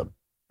stand them.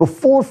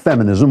 Before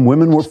feminism,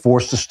 women were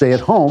forced to stay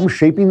at home,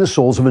 shaping the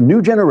souls of a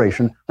new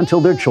generation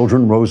until their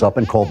children rose up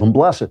and called them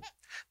blessed.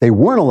 They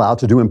weren't allowed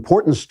to do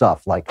important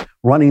stuff like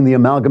running the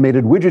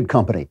Amalgamated Widget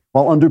Company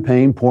while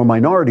underpaying poor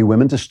minority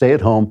women to stay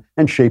at home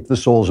and shape the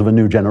souls of a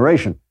new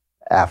generation,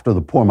 after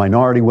the poor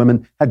minority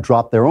women had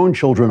dropped their own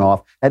children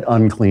off at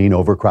unclean,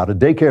 overcrowded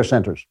daycare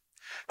centers.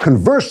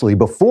 Conversely,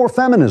 before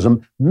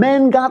feminism,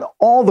 men got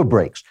all the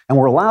breaks and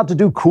were allowed to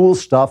do cool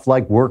stuff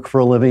like work for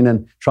a living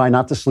and try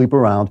not to sleep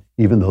around,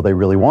 even though they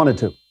really wanted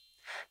to.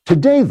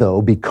 Today, though,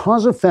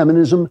 because of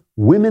feminism,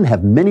 women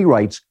have many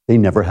rights they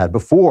never had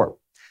before.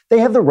 They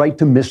have the right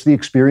to miss the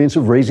experience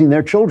of raising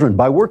their children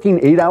by working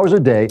 8 hours a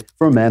day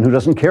for a man who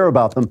doesn't care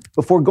about them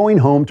before going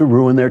home to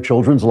ruin their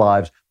children's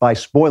lives by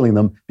spoiling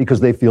them because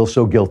they feel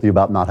so guilty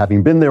about not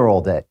having been there all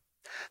day.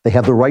 They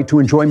have the right to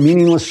enjoy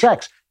meaningless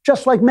sex,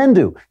 just like men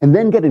do, and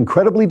then get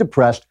incredibly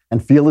depressed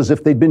and feel as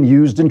if they'd been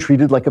used and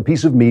treated like a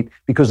piece of meat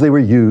because they were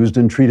used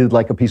and treated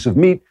like a piece of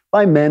meat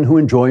by men who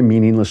enjoy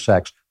meaningless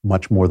sex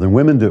much more than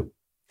women do.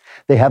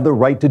 They have the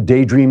right to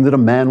daydream that a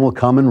man will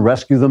come and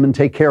rescue them and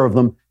take care of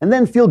them, and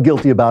then feel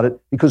guilty about it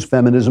because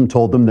feminism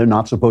told them they're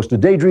not supposed to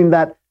daydream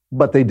that,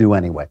 but they do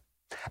anyway.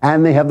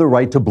 And they have the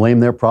right to blame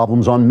their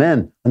problems on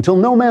men until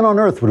no man on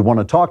earth would want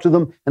to talk to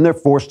them, and they're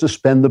forced to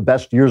spend the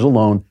best years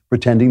alone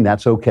pretending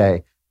that's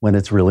okay when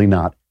it's really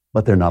not.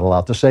 But they're not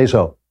allowed to say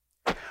so.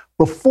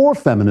 Before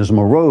feminism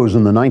arose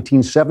in the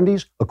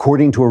 1970s,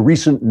 according to a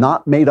recent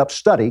not made-up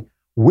study,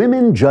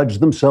 women judged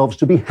themselves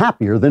to be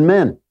happier than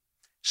men.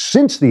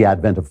 Since the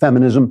advent of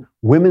feminism,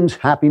 women's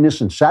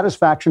happiness and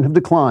satisfaction have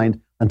declined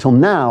until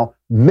now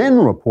men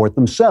report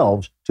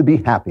themselves to be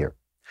happier.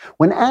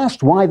 When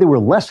asked why they were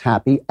less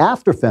happy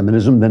after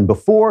feminism than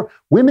before,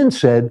 women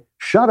said,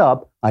 "Shut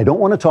up, I don't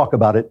want to talk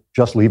about it,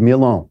 just leave me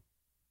alone."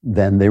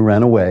 Then they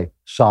ran away,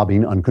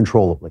 sobbing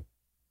uncontrollably.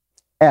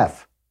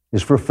 F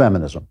is for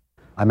feminism.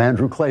 I'm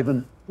Andrew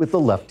Klavan with the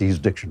Lefties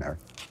Dictionary.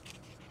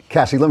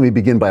 Kassy, let me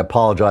begin by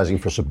apologizing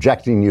for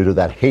subjecting you to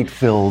that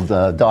hate-filled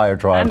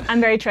diatribe. I'm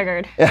very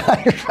triggered.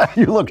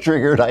 You look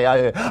triggered.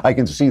 I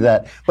can see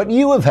that. But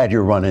you have had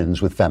your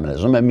run-ins with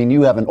feminism. I mean,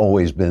 you haven't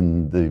always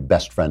been the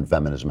best friend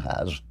feminism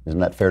has. Isn't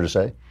that fair to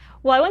say?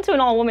 Well, I went to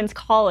an all-women's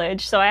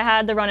college, so I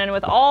had the run-in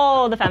with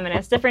all the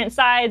feminists, different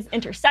sides,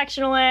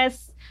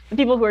 intersectionalists, the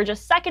people who are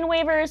just second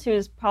waivers,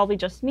 who's probably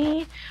just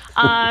me,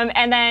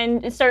 and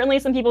then certainly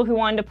some people who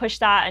wanted to push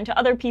that into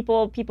other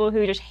people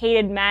who just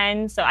hated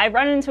men. So I've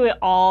run into it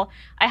all.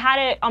 I had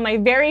it on my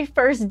very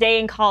first day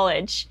in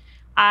college.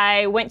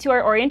 I went to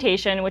our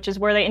orientation, which is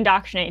where they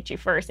indoctrinate you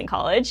first in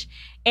college,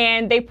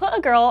 and they put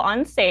a girl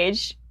on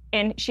stage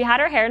and she had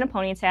her hair in a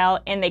ponytail,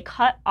 and they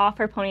cut off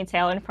her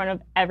ponytail in front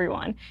of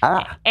everyone.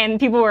 Ah. And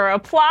people were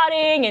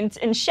applauding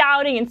and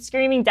shouting and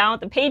screaming down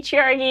with the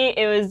patriarchy.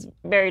 It was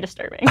very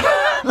disturbing.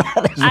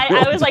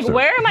 I was like,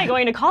 where am I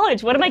going to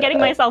college? What am I getting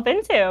myself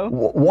into?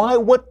 Why?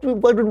 What did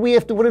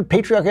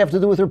patriarchy have to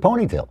do with her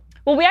ponytail?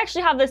 Well, we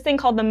actually have this thing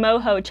called the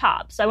moho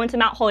chop. So I went to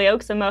Mount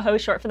Holyoke, so moho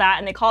is short for that,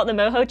 and they call it the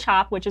moho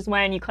chop, which is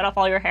when you cut off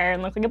all your hair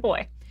and look like a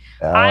boy.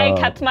 I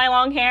kept my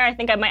long hair. I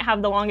think I might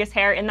have the longest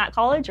hair in that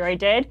college, or I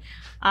did.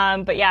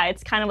 But yeah,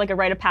 it's kind of like a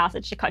rite of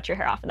passage to cut your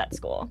hair off at that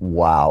school.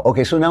 Wow.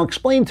 Okay, so now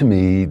explain to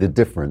me the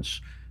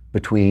difference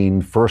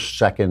between first,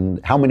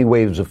 second. How many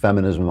waves of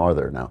feminism are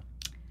there now?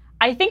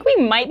 I think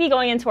we might be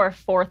going into our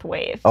fourth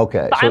wave.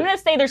 Okay. But I'm going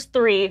to say there's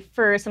 3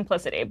 for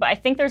simplicity, but I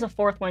think there's a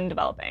 4th one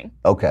developing.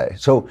 Okay,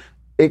 so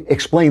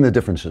explain the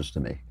differences to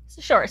me.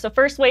 Sure. So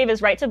first wave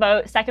is right to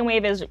vote. Second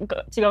wave is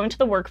to go into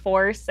the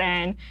workforce.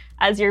 And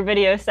as your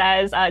video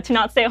says, to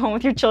not stay at home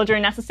with your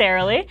children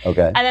necessarily.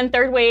 Okay. And then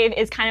third wave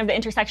is kind of the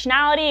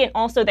intersectionality and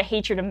also the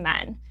hatred of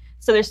men.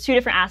 So there's 2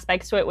 different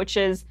aspects to it, which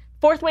is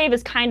fourth wave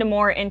is kind of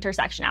more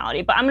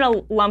intersectionality. But I'm going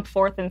to lump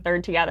fourth and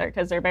third together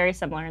because they're very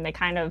similar and they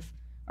kind of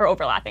are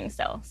overlapping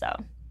still. So.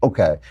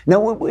 Okay.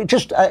 Now,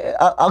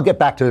 I'll get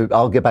back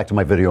to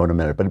my video in a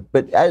minute.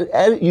 But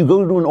as you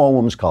go to an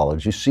all-women's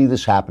college, you see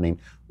this happening.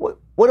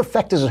 What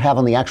effect does it have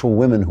on the actual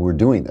women who are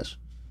doing this?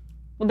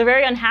 Well, they're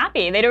very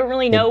unhappy. They don't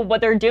really know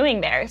what they're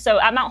doing there. So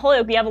at Mount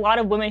Holyoke, we have a lot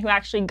of women who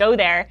actually go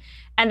there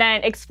and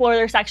then explore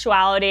their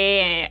sexuality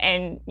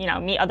and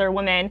meet other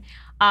women,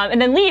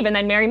 and then leave and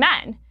then marry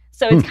men.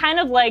 So it's kind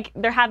of like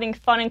they're having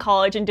fun in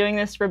college and doing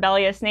this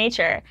rebellious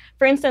nature.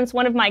 For instance,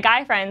 one of my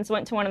guy friends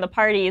went to one of the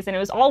parties and it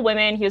was all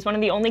women. He was one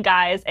of the only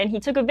guys, and he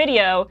took a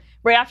video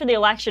right after the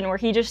election where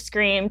he just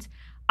screamed,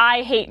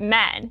 "I hate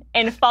men,"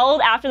 and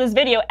followed after this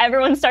video,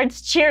 everyone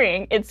starts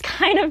cheering. It's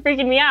kind of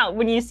freaking me out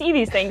when you see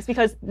these things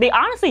because they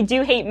honestly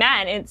do hate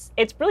men.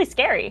 It's really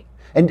scary.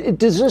 And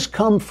does this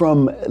come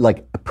from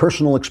like a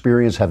personal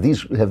experience? Have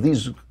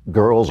these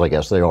girls, I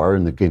guess they are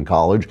in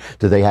college,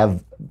 do they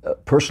have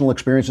personal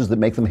experiences that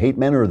make them hate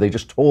men, or are they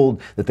just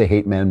told that they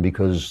hate men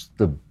because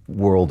the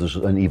world is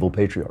an evil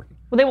patriarchy?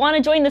 Well, they want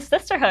to join the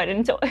sisterhood,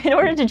 and in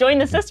order to join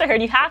the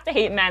sisterhood, you have to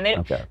hate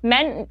men.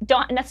 Men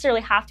don't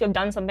necessarily have to have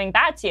done something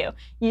bad to you.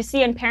 You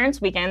see in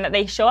Parents' Weekend that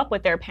they show up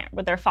with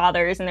their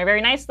fathers, and they're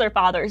very nice to their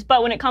fathers.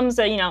 But when it comes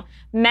to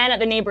men at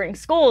the neighboring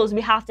schools,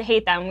 we have to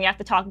hate them. We have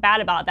to talk bad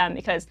about them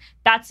because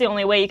that's the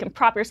only way you can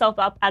prop yourself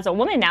up as a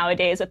woman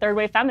nowadays. With third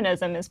wave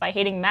feminism is by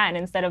hating men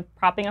instead of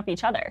propping up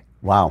each other.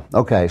 Wow.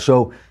 Okay.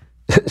 So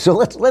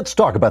let's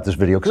talk about this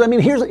video, because I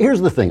mean,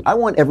 here's the thing. I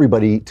want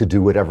everybody to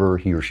do whatever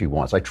he or she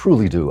wants. I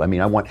truly do. I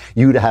mean, I want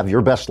you to have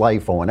your best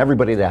life. I want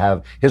everybody to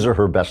have his or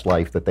her best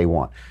life that they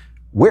want.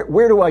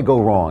 Where do I go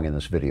wrong in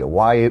this video?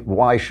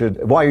 Why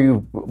should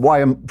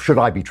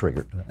I be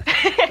triggered?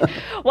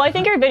 Well, I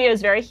think your video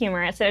is very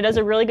humorous, and it does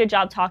a really good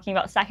job talking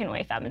about second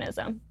wave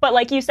feminism. But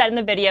like you said in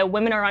the video,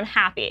 women are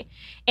unhappy.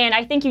 And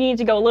I think you need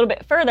to go a little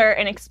bit further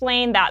and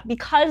explain that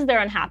because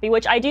they're unhappy,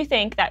 which I do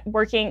think that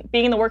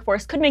being in the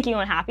workforce could make you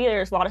unhappy.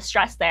 There's a lot of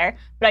stress there.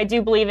 But I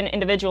do believe in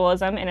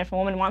individualism, and if a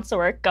woman wants to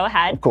work, go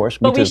ahead. Of course.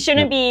 But we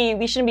shouldn't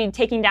be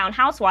taking down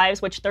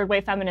housewives, which third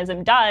wave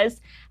feminism does.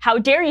 How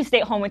dare you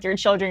stay at home with your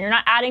children? You're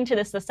not adding to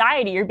the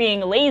society. You're being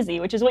lazy,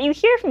 which is what you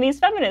hear from these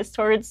feminists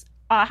towards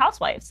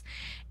housewives.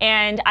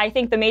 And I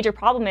think the major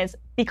problem is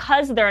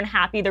because they're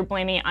unhappy, they're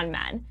blaming it on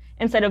men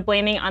instead of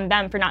blaming on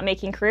them for not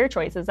making career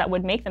choices that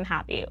would make them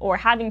happy or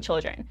having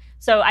children.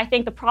 So I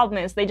think the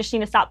problem is they just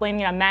need to stop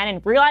blaming it on men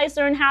and realize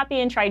they're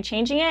unhappy and try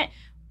changing it.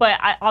 But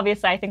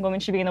obviously, I think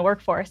women should be in the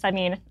workforce. I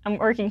mean, I'm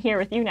working here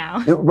with you now.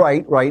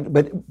 Right.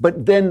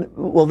 But then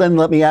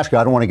let me ask you,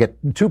 I don't want to get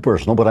too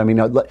personal, but I mean,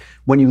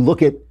 when you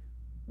look at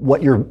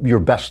what your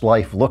best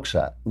life looks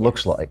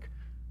like,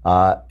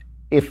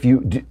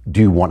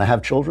 do you want to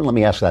have children? Let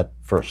me ask that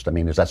first. I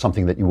mean, is that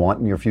something that you want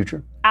in your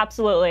future?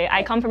 Absolutely.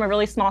 I come from a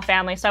really small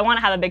family, so I want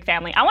to have a big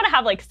family. I want to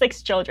have like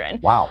 6 children.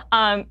 Wow.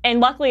 And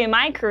luckily in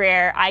my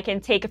career, I can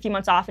take a few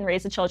months off and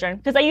raise the children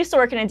because I used to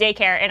work in a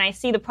daycare, and I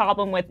see the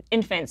problem with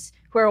infants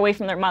who are away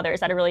from their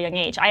mothers at a really young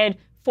age. I had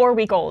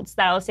 4-week-olds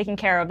that I was taking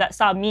care of that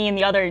saw me and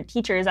the other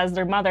teachers as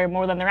their mother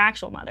more than their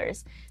actual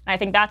mothers. And I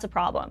think that's a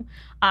problem.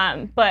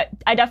 But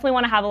I definitely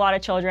want to have a lot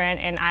of children,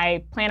 and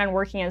I plan on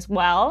working as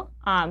well,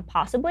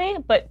 possibly,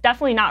 but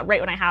definitely not right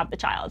when I have the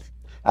child.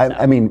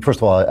 I mean, first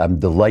of all, I'm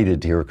delighted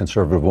to hear a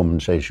conservative woman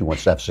say she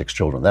wants to have 6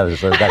 children. That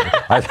is, I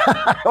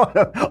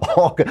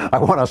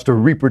want us to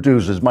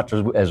reproduce as much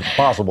as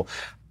possible.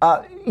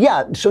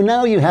 So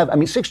now you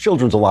have, 6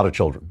 children's a lot of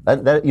children.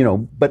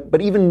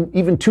 But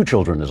even 2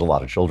 children is a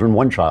lot of children.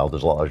 1 child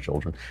is a lot of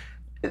children.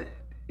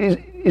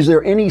 Is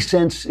there any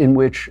sense in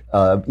which,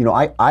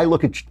 I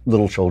look at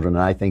little children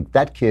and I think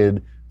that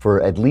kid,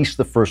 for at least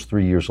the first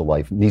 3 years of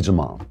life, needs a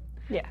mom.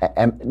 Yeah.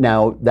 And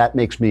now that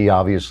makes me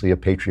obviously a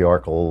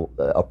patriarchal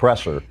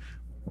oppressor.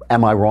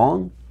 Am I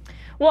wrong?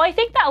 Well, I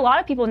think that a lot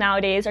of people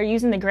nowadays are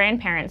using the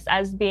grandparents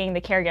as being the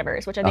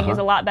caregivers, which I think is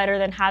a lot better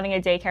than having a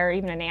daycare or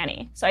even a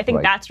nanny. So I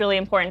think that's really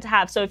important to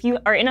have. So if you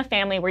are in a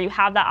family where you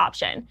have that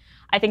option,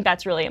 I think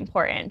that's really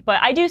important.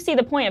 But I do see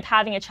the point of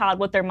having a child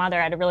with their mother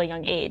at a really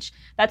young age.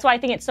 That's why I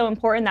think it's so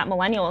important that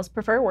millennials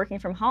prefer working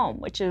from home,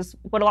 which is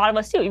what a lot of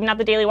us do. Even at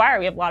the Daily Wire,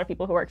 we have a lot of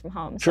people who work from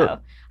home. So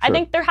I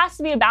think there has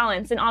to be a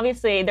balance, and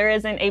obviously there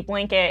isn't a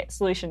blanket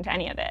solution to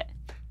any of it.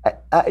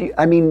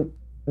 I mean,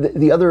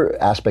 the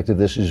other aspect of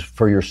this is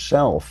for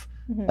yourself.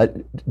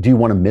 Do you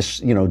want to miss,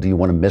 do you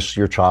want to miss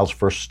your child's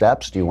first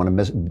steps? Do you want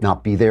to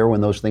not be there when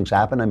those things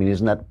happen? I mean,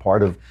 isn't that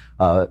part of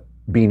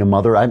being a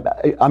mother?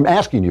 I'm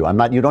asking you. I'm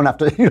not. You don't have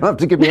to. You don't have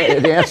to give me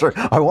the answer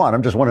I want. I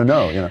just want to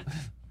know.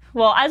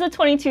 Well, as a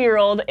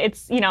 22-year-old,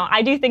 it's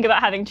I do think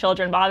about having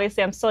children, but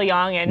obviously I'm still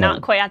young and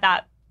not quite at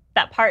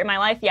that part in my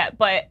life yet.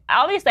 But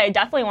obviously, I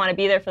definitely want to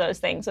be there for those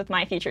things with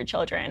my future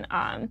children.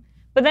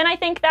 But then I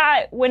think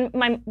that when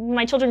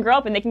my children grow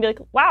up and they can be like,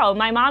 wow,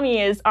 my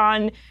mommy is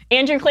on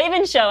Andrew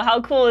Klavan's show.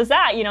 How cool is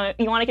that?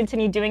 You want to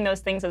continue doing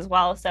those things as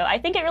well. So I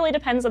think it really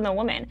depends on the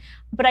woman.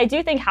 But I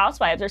do think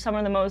housewives are some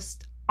of the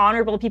most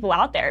honorable people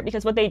out there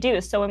because what they do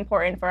is so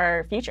important for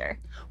our future.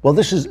 Well,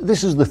 this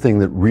is the thing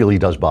that really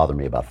does bother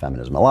me about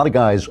feminism. A lot of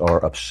guys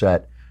are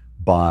upset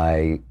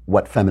by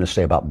what feminists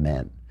say about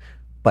men.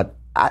 But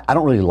I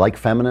don't really like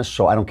feminists,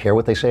 so I don't care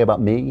what they say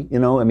about me.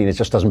 I mean, it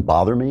just doesn't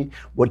bother me.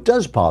 What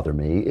does bother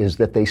me is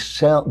that they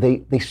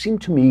seem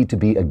to me to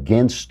be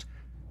against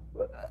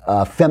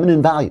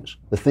feminine values,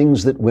 the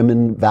things that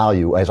women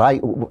value. As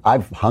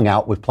I've hung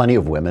out with plenty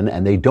of women,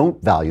 and they don't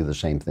value the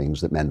same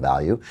things that men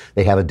value.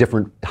 They have a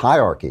different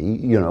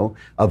hierarchy,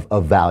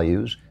 of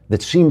values.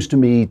 That seems to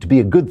me to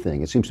be a good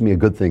thing. It seems to me a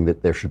good thing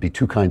that there should be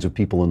two kinds of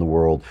people in the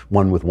world,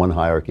 one with one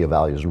hierarchy of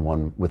values and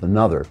one with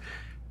another.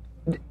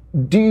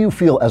 Do you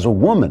feel, as a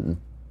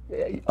woman,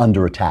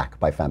 under attack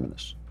by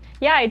feminists?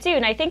 Yeah, I do.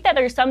 And I think that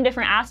there's some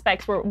different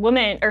aspects where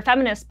women or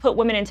feminists put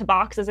women into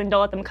boxes and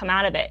don't let them come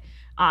out of it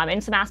in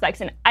some aspects.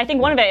 And I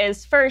think one of it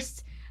is,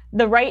 first,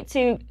 the right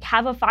to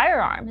have a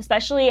firearm,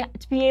 especially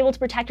to be able to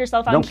protect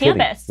yourself on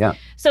campus. Yeah.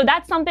 So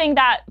that's something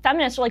that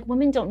feminists are like,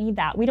 women don't need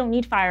that. We don't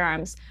need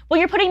firearms. Well,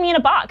 you're putting me in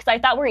a box. I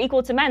thought we're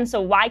equal to men, so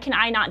why can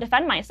I not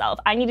defend myself?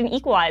 I need an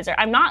equalizer.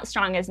 I'm not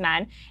strong as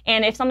men.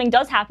 And if something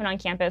does happen on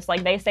campus,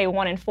 like they say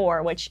 1 in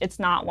 4, which it's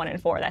not 1 in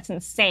 4. That's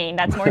insane.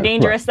 That's more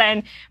dangerous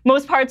than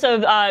most parts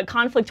of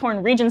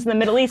conflict-torn regions in the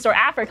Middle East or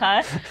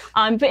Africa.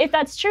 But if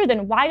that's true,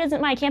 then why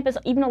doesn't my campus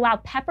even allow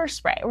pepper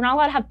spray? We're not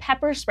allowed to have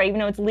pepper spray, even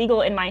though it's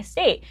legal in my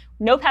state.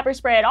 No pepper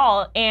spray at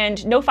all,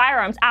 and no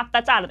firearms.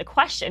 That's out of the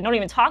question. Don't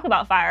even talk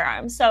about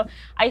firearms. So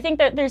I think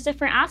that there's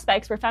different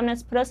aspects where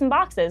feminists put us in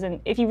boxes. And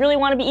if you really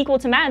want to be equal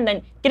to men,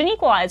 then get an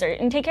equalizer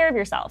and take care of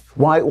yourself.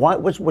 Why?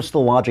 What's the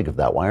logic of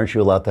that? Why aren't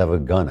you allowed to have a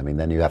gun? I mean,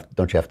 then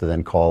don't you have to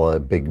then call a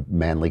big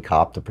manly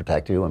cop to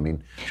protect you? I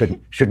mean,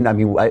 shouldn't I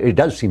mean, it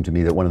does seem to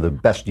me that one of the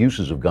best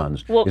uses of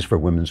guns is for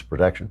women's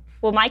protection.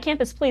 Well, my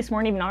campus police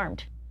weren't even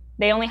armed.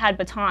 They only had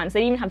batons.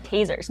 They didn't even have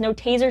tasers. No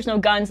tasers, no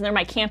guns, and they're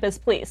my campus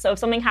police. So if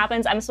something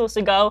happens, I'm supposed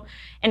to go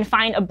and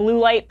find a blue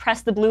light,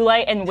 press the blue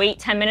light, and wait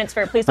 10 minutes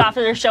for a police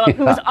officer to show up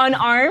who's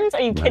unarmed? Are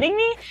you kidding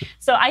me?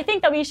 So I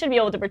think that we should be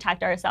able to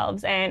protect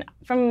ourselves. And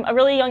from a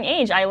really young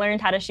age, I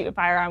learned how to shoot a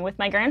firearm with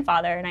my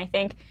grandfather, and I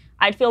think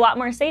I'd feel a lot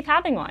more safe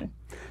having one.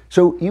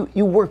 So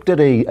you worked at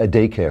a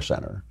daycare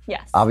center.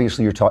 Yes.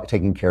 Obviously, you're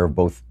taking care of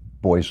both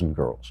boys and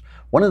girls.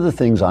 One of the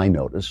things I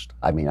noticed,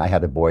 I mean, I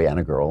had a boy and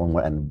a girl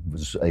and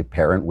was a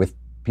parent with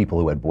people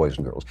who had boys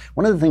and girls.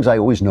 One of the things I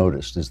always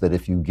noticed is that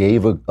if you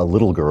gave a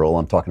little girl,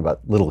 I'm talking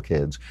about little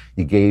kids,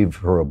 you gave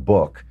her a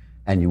book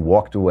and you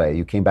walked away,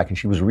 you came back and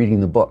she was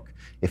reading the book.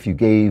 If you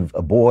gave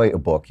a boy a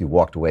book, you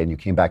walked away and you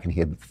came back and he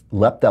had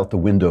leapt out the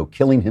window,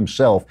 killing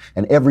himself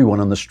and everyone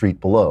on the street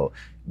below.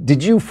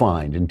 Did you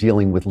find in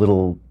dealing with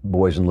little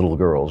boys and little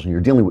girls, and you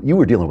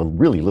were dealing with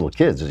really little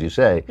kids, as you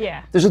say,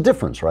 there's a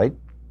difference, right?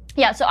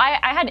 Yeah, so I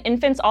had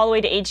infants all the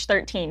way to age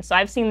 13, so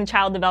I've seen the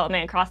child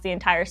development across the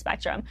entire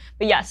spectrum.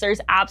 But yes,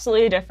 there's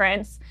absolutely a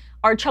difference.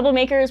 Our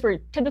troublemakers were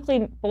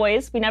typically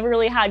boys. We never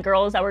really had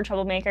girls that were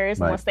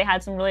troublemakers unless they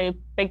had some really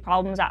big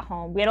problems at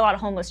home. We had a lot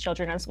of homeless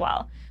children as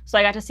well. So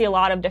I got to see a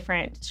lot of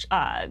different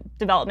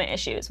development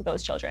issues with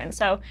those children.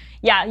 So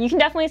yeah, you can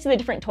definitely see the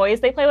different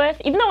toys they play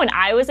with. Even though when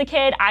I was a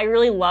kid, I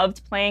really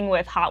loved playing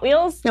with Hot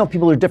Wheels.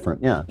 People are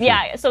different, yeah. Sure.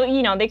 Yeah, so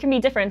they can be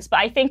different. But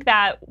I think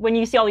that when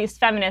you see all these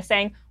feminists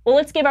saying, well,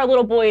 let's give our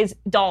little boys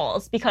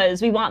dolls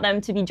because we want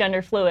them to be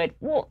gender fluid.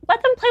 Well,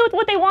 let them play with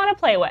what they want to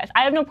play with.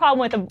 I have no problem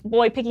with a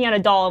boy picking out a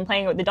doll and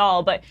playing with the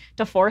doll, but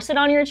to force it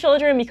on your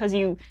children because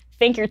you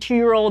think your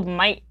 2-year-old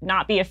might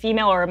not be a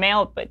female or a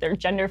male, but they're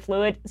gender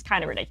fluid, is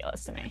kind of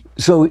ridiculous to me.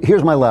 So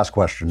here's my last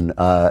question.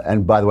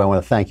 And by the way, I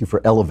want to thank you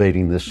for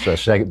elevating this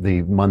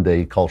the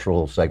Monday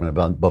cultural segment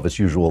above its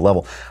usual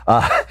level.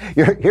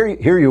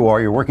 Here you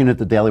are. You're working at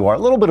the Daily Wire. A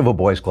little bit of a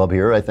boys' club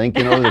here, I think.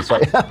 It's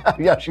like,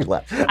 yeah, she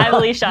left. I'm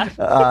Alicia.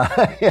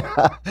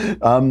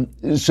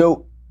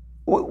 So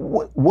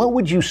what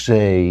would you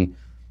say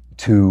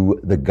to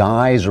the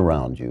guys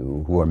around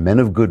you who are men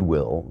of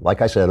goodwill?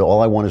 Like I said,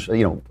 all I want is,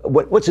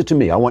 what's it to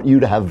me? I want you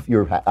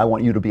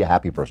to be a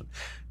happy person.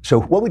 So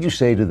what would you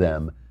say to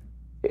them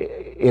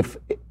if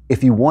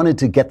you wanted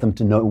to get them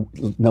to know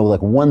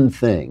like one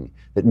thing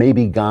that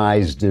maybe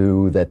guys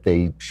do that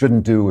they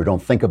shouldn't do or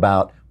don't think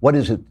about? What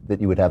is it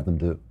that you would have them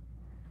do?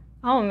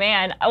 Oh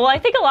man. Well, I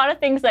think a lot of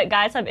things that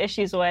guys have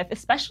issues with,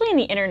 especially in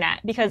the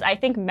internet, because I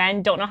think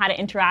men don't know how to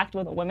interact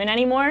with women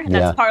anymore.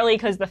 That's partly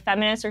because the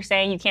feminists are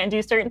saying you can't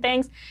do certain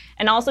things,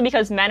 and also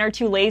because men are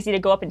too lazy to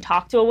go up and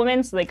talk to a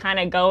woman, so they kind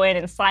of go in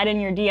and slide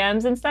in your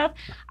DMs and stuff.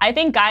 I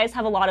think guys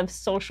have a lot of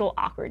social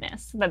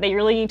awkwardness that they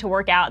really need to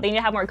work out. They need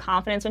to have more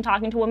confidence when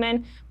talking to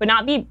women, but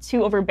not be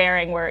too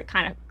overbearing where it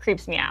kind of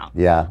creeps me out.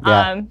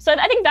 So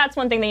I think that's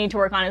one thing they need to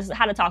work on, is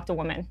how to talk to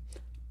women.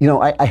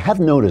 I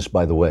have noticed,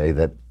 by the way,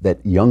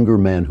 that younger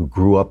men who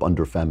grew up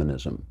under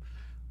feminism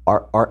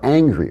are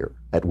angrier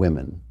at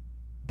women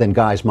than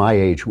guys my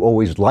age who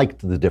always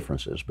liked the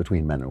differences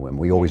between men and women.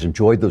 We always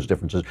enjoyed those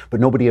differences, but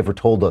nobody ever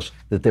told us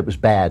that it was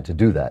bad to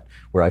do that.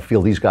 Where I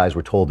feel these guys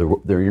were told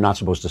you're not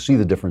supposed to see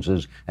the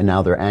differences, and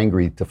now they're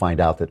angry to find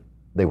out that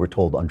they were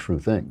told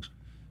untrue things.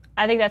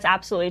 I think that's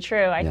absolutely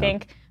true. I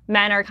think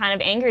men are kind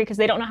of angry because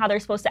they don't know how they're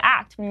supposed to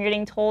act. When you're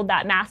getting told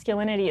that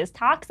masculinity is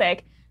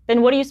toxic,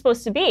 then what are you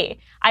supposed to be?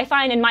 I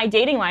find in my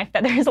dating life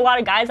that there's a lot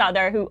of guys out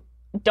there who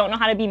don't know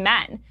how to be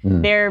men.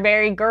 They're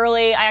very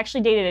girly. I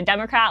actually dated a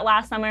Democrat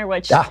last summer,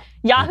 which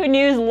Yahoo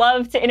News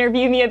loved to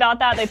interview me about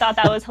that. They thought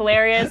that was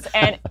hilarious.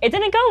 And it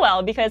didn't go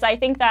well because I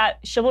think that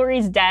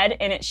chivalry's dead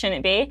and it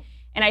shouldn't be.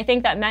 And I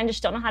think that men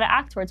just don't know how to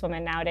act towards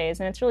women nowadays.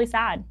 And it's really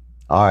sad.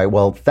 All right.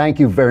 Well, thank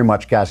you very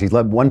much, Kassy.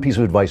 One piece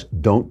of advice: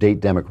 don't date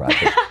Democrats.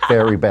 It's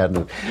very bad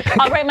news.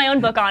 I'll write my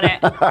own book on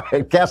it. All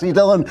right. Kassy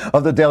Dillon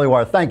of the Daily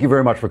Wire. Thank you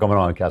very much for coming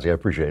on, Kassy. I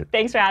appreciate it.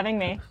 Thanks for having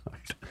me.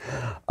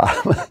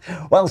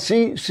 Well,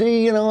 she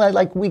she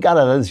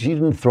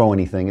didn't throw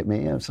anything at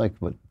me. It's like,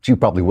 well, she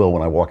probably will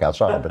when I walk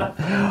outside. But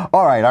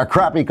all right, our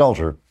crappy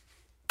culture.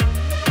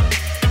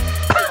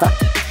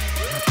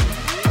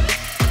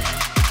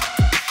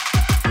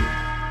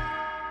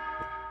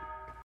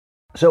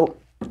 So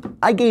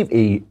I gave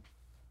a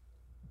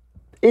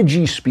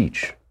edgy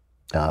speech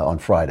on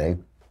Friday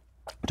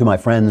to my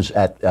friends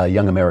at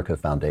Young America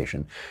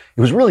Foundation.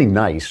 It was really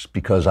nice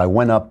because I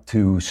went up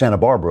to Santa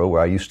Barbara,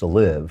 where I used to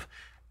live,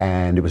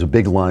 and it was a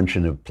big lunch,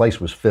 and the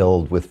place was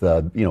filled with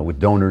with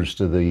donors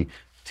to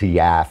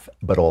YAF,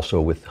 but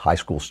also with high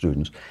school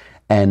students,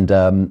 and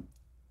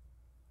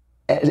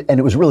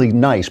it was really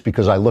nice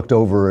because I looked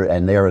over,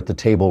 and there at the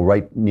table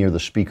right near the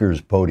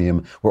speaker's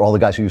podium were all the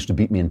guys who used to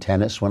beat me in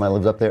tennis when I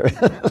lived up there.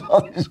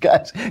 All these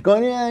guys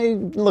going, yeah, he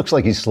looks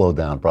like he's slowed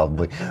down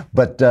probably.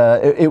 But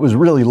it was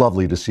really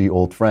lovely to see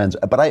old friends.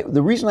 But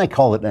the reason I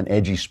call it an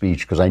edgy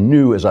speech, because I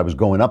knew as I was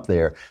going up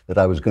there that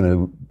I was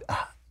going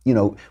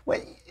to,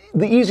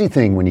 the easy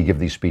thing when you give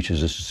these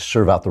speeches is to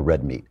serve out the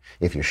red meat.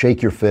 If you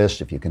shake your fist,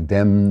 if you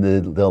condemn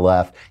the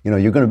left,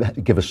 you're going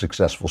to give a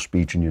successful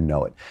speech and you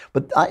know it.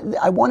 But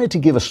I wanted to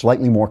give a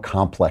slightly more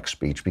complex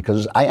speech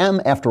because I am,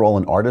 after all,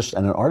 an artist,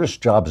 and an artist's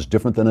job is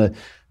different than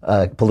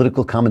a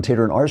political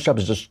commentator. An artist's job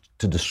is just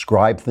to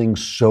describe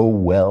things so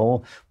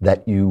well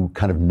that you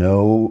kind of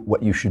know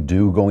what you should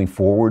do going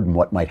forward and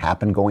what might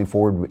happen going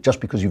forward just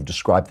because you've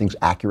described things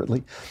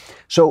accurately.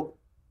 So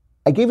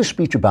I gave a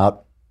speech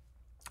about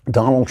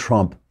Donald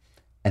Trump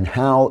and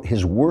how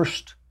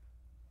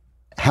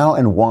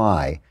and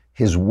why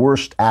his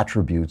worst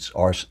attributes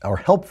are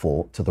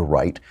helpful to the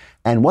right,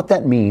 and what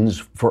that means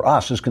for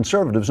us as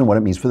conservatives and what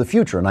it means for the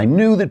future. And I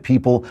knew that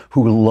people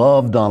who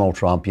love Donald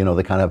Trump,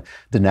 the kind of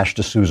Dinesh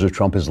D'Souza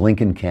Trump is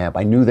Lincoln camp,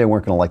 I knew they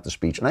weren't going to like the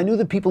speech. And I knew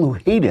that people who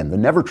hate him, the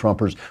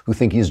never-Trumpers who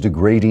think he's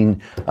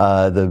degrading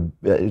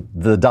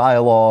the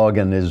dialogue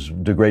and is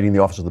degrading the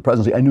office of the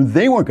presidency, I knew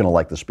they weren't going to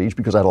like the speech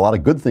because I had a lot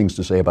of good things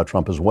to say about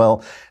Trump as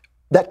well.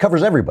 That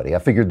covers everybody. I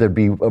figured there'd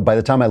be, by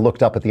the time I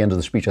looked up at the end of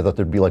the speech, I thought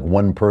there'd be like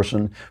one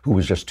person who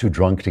was just too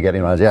drunk to get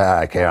in. I was,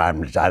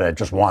 I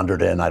just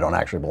wandered in. I don't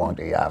actually belong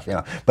to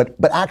YAF, But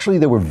actually,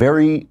 they were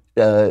very,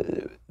 I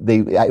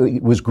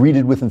was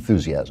greeted with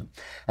enthusiasm.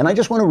 And I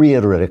just want to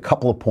reiterate a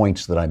couple of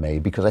points that I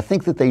made because I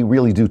think that they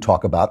really do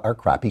talk about our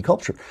crappy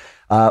culture.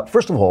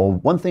 First of all,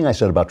 one thing I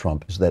said about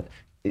Trump is that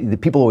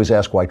people always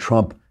ask why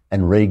Trump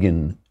and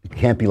Reagan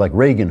can't be like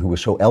Reagan, who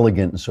was so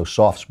elegant and so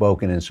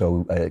soft-spoken and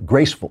so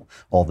graceful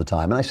all the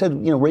time. And I said,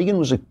 Reagan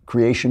was a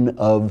creation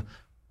of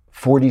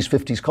 40s,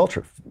 50s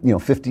culture, 50s,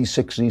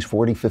 60s,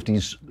 40s,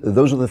 50s.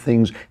 Those are the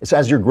things, it's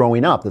as you're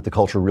growing up that the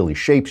culture really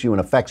shapes you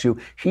and affects you.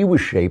 He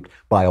was shaped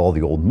by all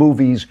the old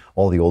movies,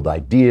 all the old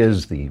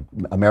ideas, the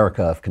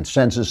America of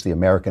consensus, the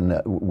American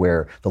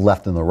where the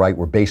left and the right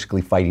were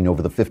basically fighting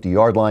over the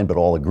 50-yard line, but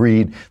all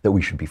agreed that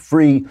we should be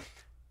free.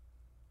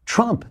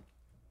 Trump,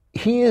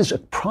 he is a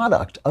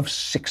product of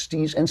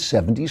 60s and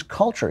 70s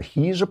culture.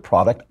 He is a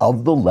product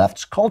of the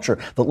left's culture.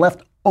 The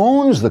left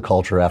owns the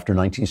culture after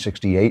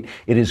 1968.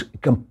 It is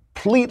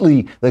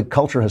completely, the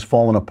culture has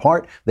fallen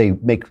apart.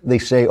 They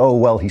say, oh,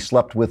 well, he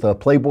slept with a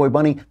Playboy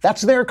bunny.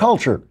 That's their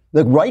culture.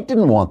 The right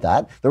didn't want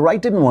that. The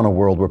right didn't want a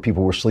world where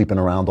people were sleeping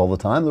around all the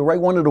time. The right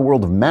wanted a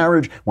world of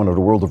marriage, wanted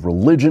a world of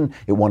religion.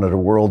 It wanted a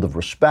world of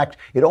respect.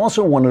 It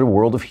also wanted a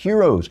world of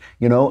heroes,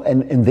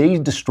 and they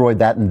destroyed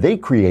that, and they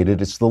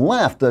created, it's the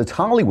left, it's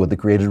Hollywood that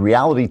created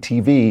reality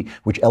TV,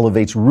 which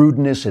elevates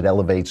rudeness, it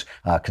elevates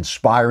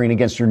conspiring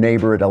against your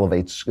neighbor, it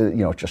elevates,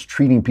 just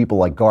treating people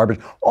like garbage.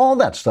 All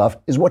that stuff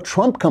is what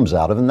Trump comes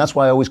out of, and that's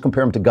why I always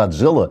compare him to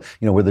Godzilla,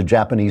 where the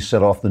Japanese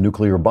set off the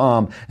nuclear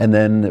bomb,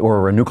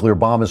 or a nuclear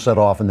bomb is set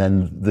off, and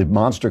then the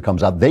monster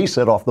comes out. They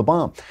set off the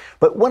bomb.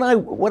 But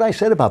what I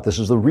said about this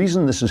is the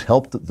reason this has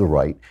helped the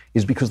right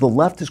is because the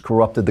left has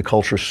corrupted the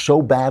culture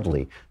so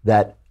badly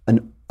that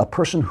a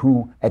person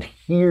who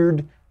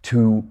adhered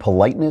to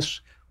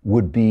politeness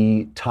would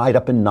be tied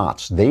up in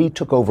knots. They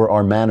took over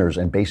our manners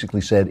and basically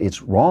said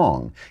it's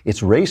wrong.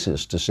 It's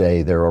racist to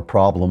say there are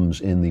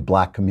problems in the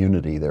black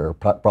community. There are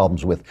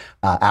problems with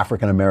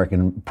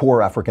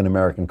poor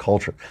African-American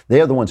culture.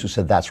 They are the ones who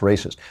said that's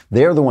racist.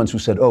 They're the ones who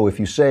said, if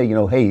you say,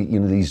 hey,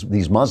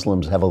 these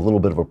Muslims have a little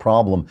bit of a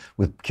problem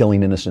with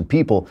killing innocent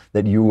people,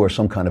 that you are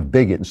some kind of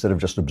bigot instead of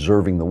just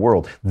observing the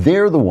world.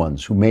 They're the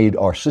ones who made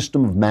our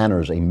system of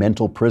manners a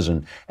mental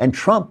prison. And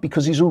Trump,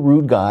 because he's a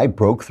rude guy,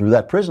 broke through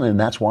that prison, and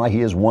that's why he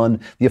has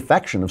won the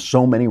affection of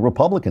so many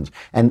Republicans.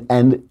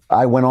 And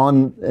I went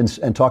on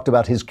and talked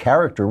about his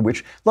character,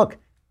 which, look,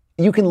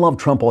 you can love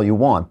Trump all you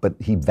want, but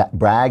he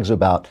bragged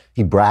about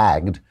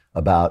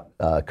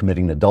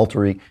committing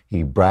adultery.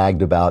 He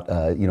bragged about,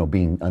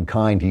 being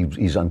unkind.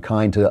 He's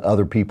unkind to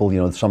other people.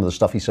 Some of the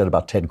stuff he said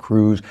about Ted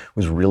Cruz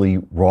was really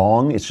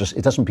wrong.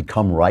 It doesn't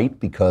become right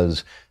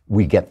because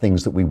we get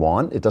things that we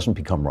want. It doesn't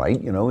become right.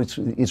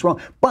 It's wrong.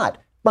 But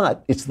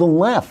it's the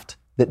left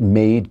that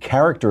made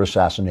character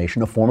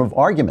assassination a form of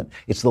argument.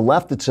 It's the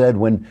left that said,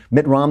 when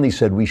Mitt Romney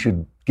said we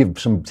should give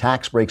some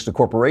tax breaks to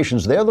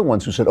corporations, they're the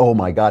ones who said, oh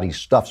my God, he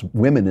stuffs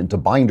women into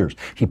binders.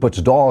 He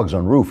puts dogs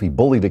on roof. He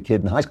bullied a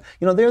kid in high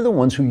school. They're the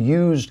ones who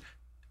used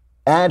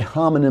ad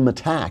hominem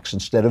attacks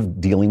instead of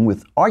dealing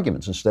with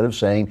arguments, instead of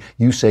saying,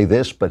 you say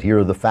this, but here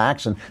are the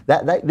facts. And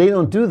that they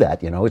don't do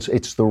that.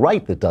 It's the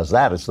right that does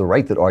that. It's the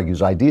right that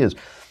argues ideas.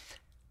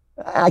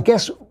 I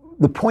guess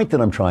the point that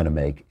I'm trying to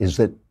make is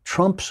that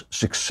Trump's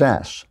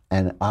success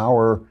and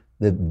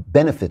the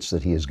benefits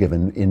that he has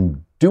given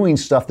in doing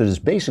stuff that is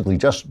basically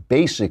just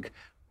basic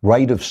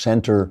right of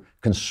center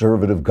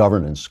conservative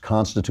governance,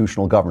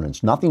 constitutional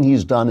governance. Nothing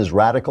he's done is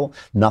radical.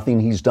 Nothing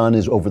he's done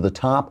is over the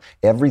top.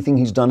 Everything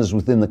he's done is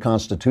within the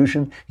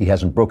Constitution. He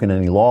hasn't broken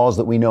any laws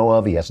that we know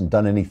of. He hasn't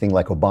done anything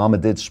like Obama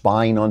did,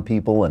 spying on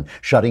people and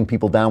shutting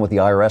people down with the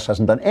IRS.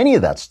 Hasn't done any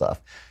of that stuff.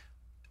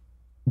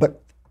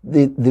 But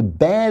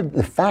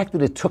the fact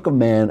that it took a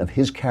man of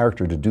his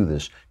character to do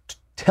this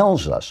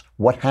tells us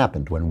what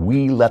happened when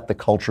we let the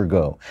culture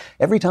go.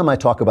 Every time I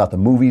talk about the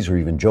movies or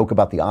even joke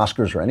about the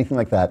Oscars or anything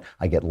like that,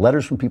 I get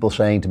letters from people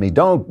saying to me,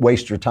 don't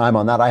waste your time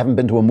on that. I haven't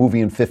been to a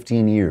movie in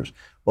 15 years.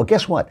 Well,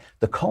 guess what?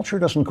 The culture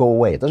doesn't go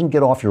away. It doesn't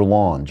get off your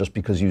lawn just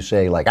because you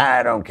say,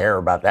 I don't care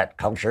about that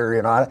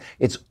culture.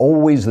 It's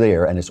always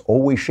there, and it's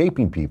always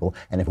shaping people.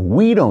 And if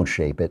we don't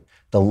shape it,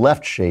 the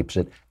left shapes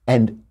it.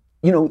 And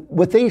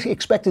what they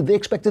expected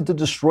to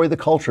destroy the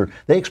culture.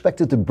 They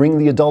expected to bring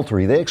the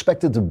adultery. They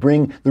expected to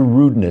bring the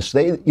rudeness.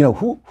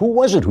 Who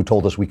was it who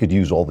told us we could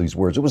use all these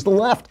words? It was the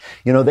left.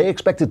 They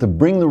expected to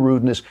bring the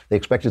rudeness. They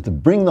expected to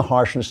bring the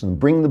harshness and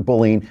bring the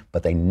bullying,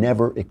 but they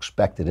never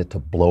expected it to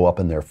blow up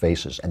in their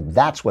faces. And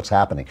that's what's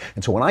happening.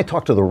 And so when I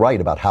talk to the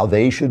right about how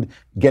they should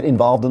get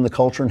involved in the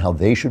culture and how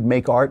they should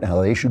make art and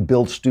how they should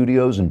build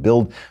studios and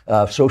build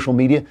social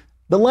media,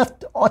 the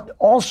left ought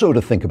also to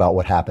think about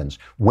what happens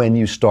when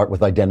you start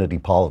with identity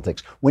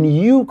politics. When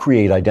you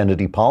create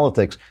identity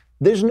politics,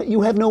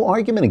 you have no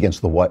argument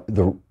against the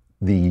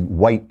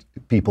white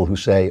people who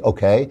say,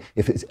 okay,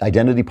 if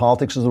identity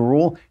politics is the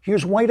rule,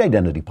 here's white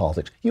identity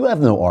politics. You have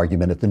no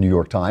argument at the New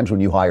York Times when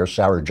you hire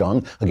Sarah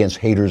Jung against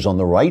haters on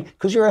the right,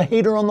 because you're a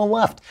hater on the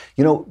left.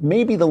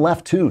 Maybe the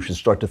left too should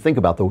start to think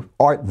about the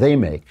art they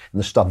make and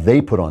the stuff they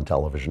put on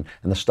television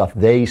and the stuff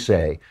they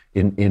say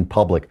in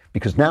public,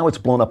 because now it's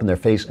blown up in their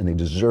face and they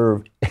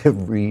deserve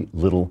every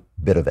little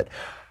bit of it.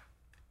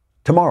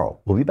 Tomorrow,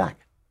 we'll be back.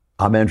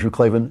 I'm Andrew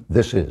Klavan.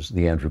 This is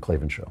The Andrew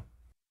Klavan Show.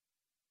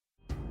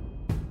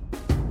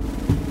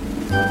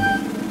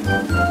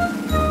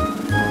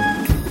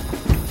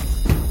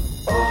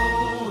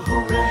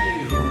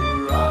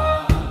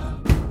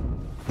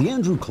 The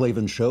Andrew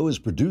Klavan Show is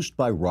produced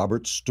by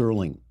Robert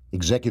Sterling.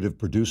 Executive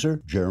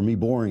producer, Jeremy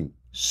Boring.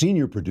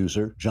 Senior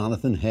producer,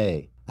 Jonathan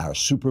Hay. Our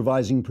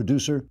supervising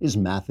producer is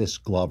Mathis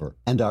Glover.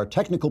 And our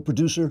technical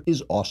producer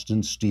is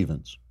Austin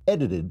Stevens.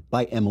 Edited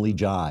by Emily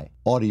Jai.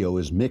 Audio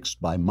is mixed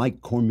by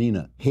Mike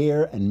Cormina.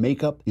 Hair and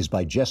makeup is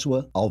by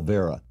Jesua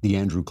Alvera. The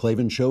Andrew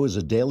Klavan Show is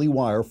a Daily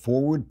Wire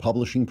Forward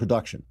Publishing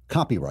production.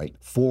 Copyright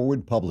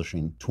Forward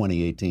Publishing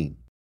 2018.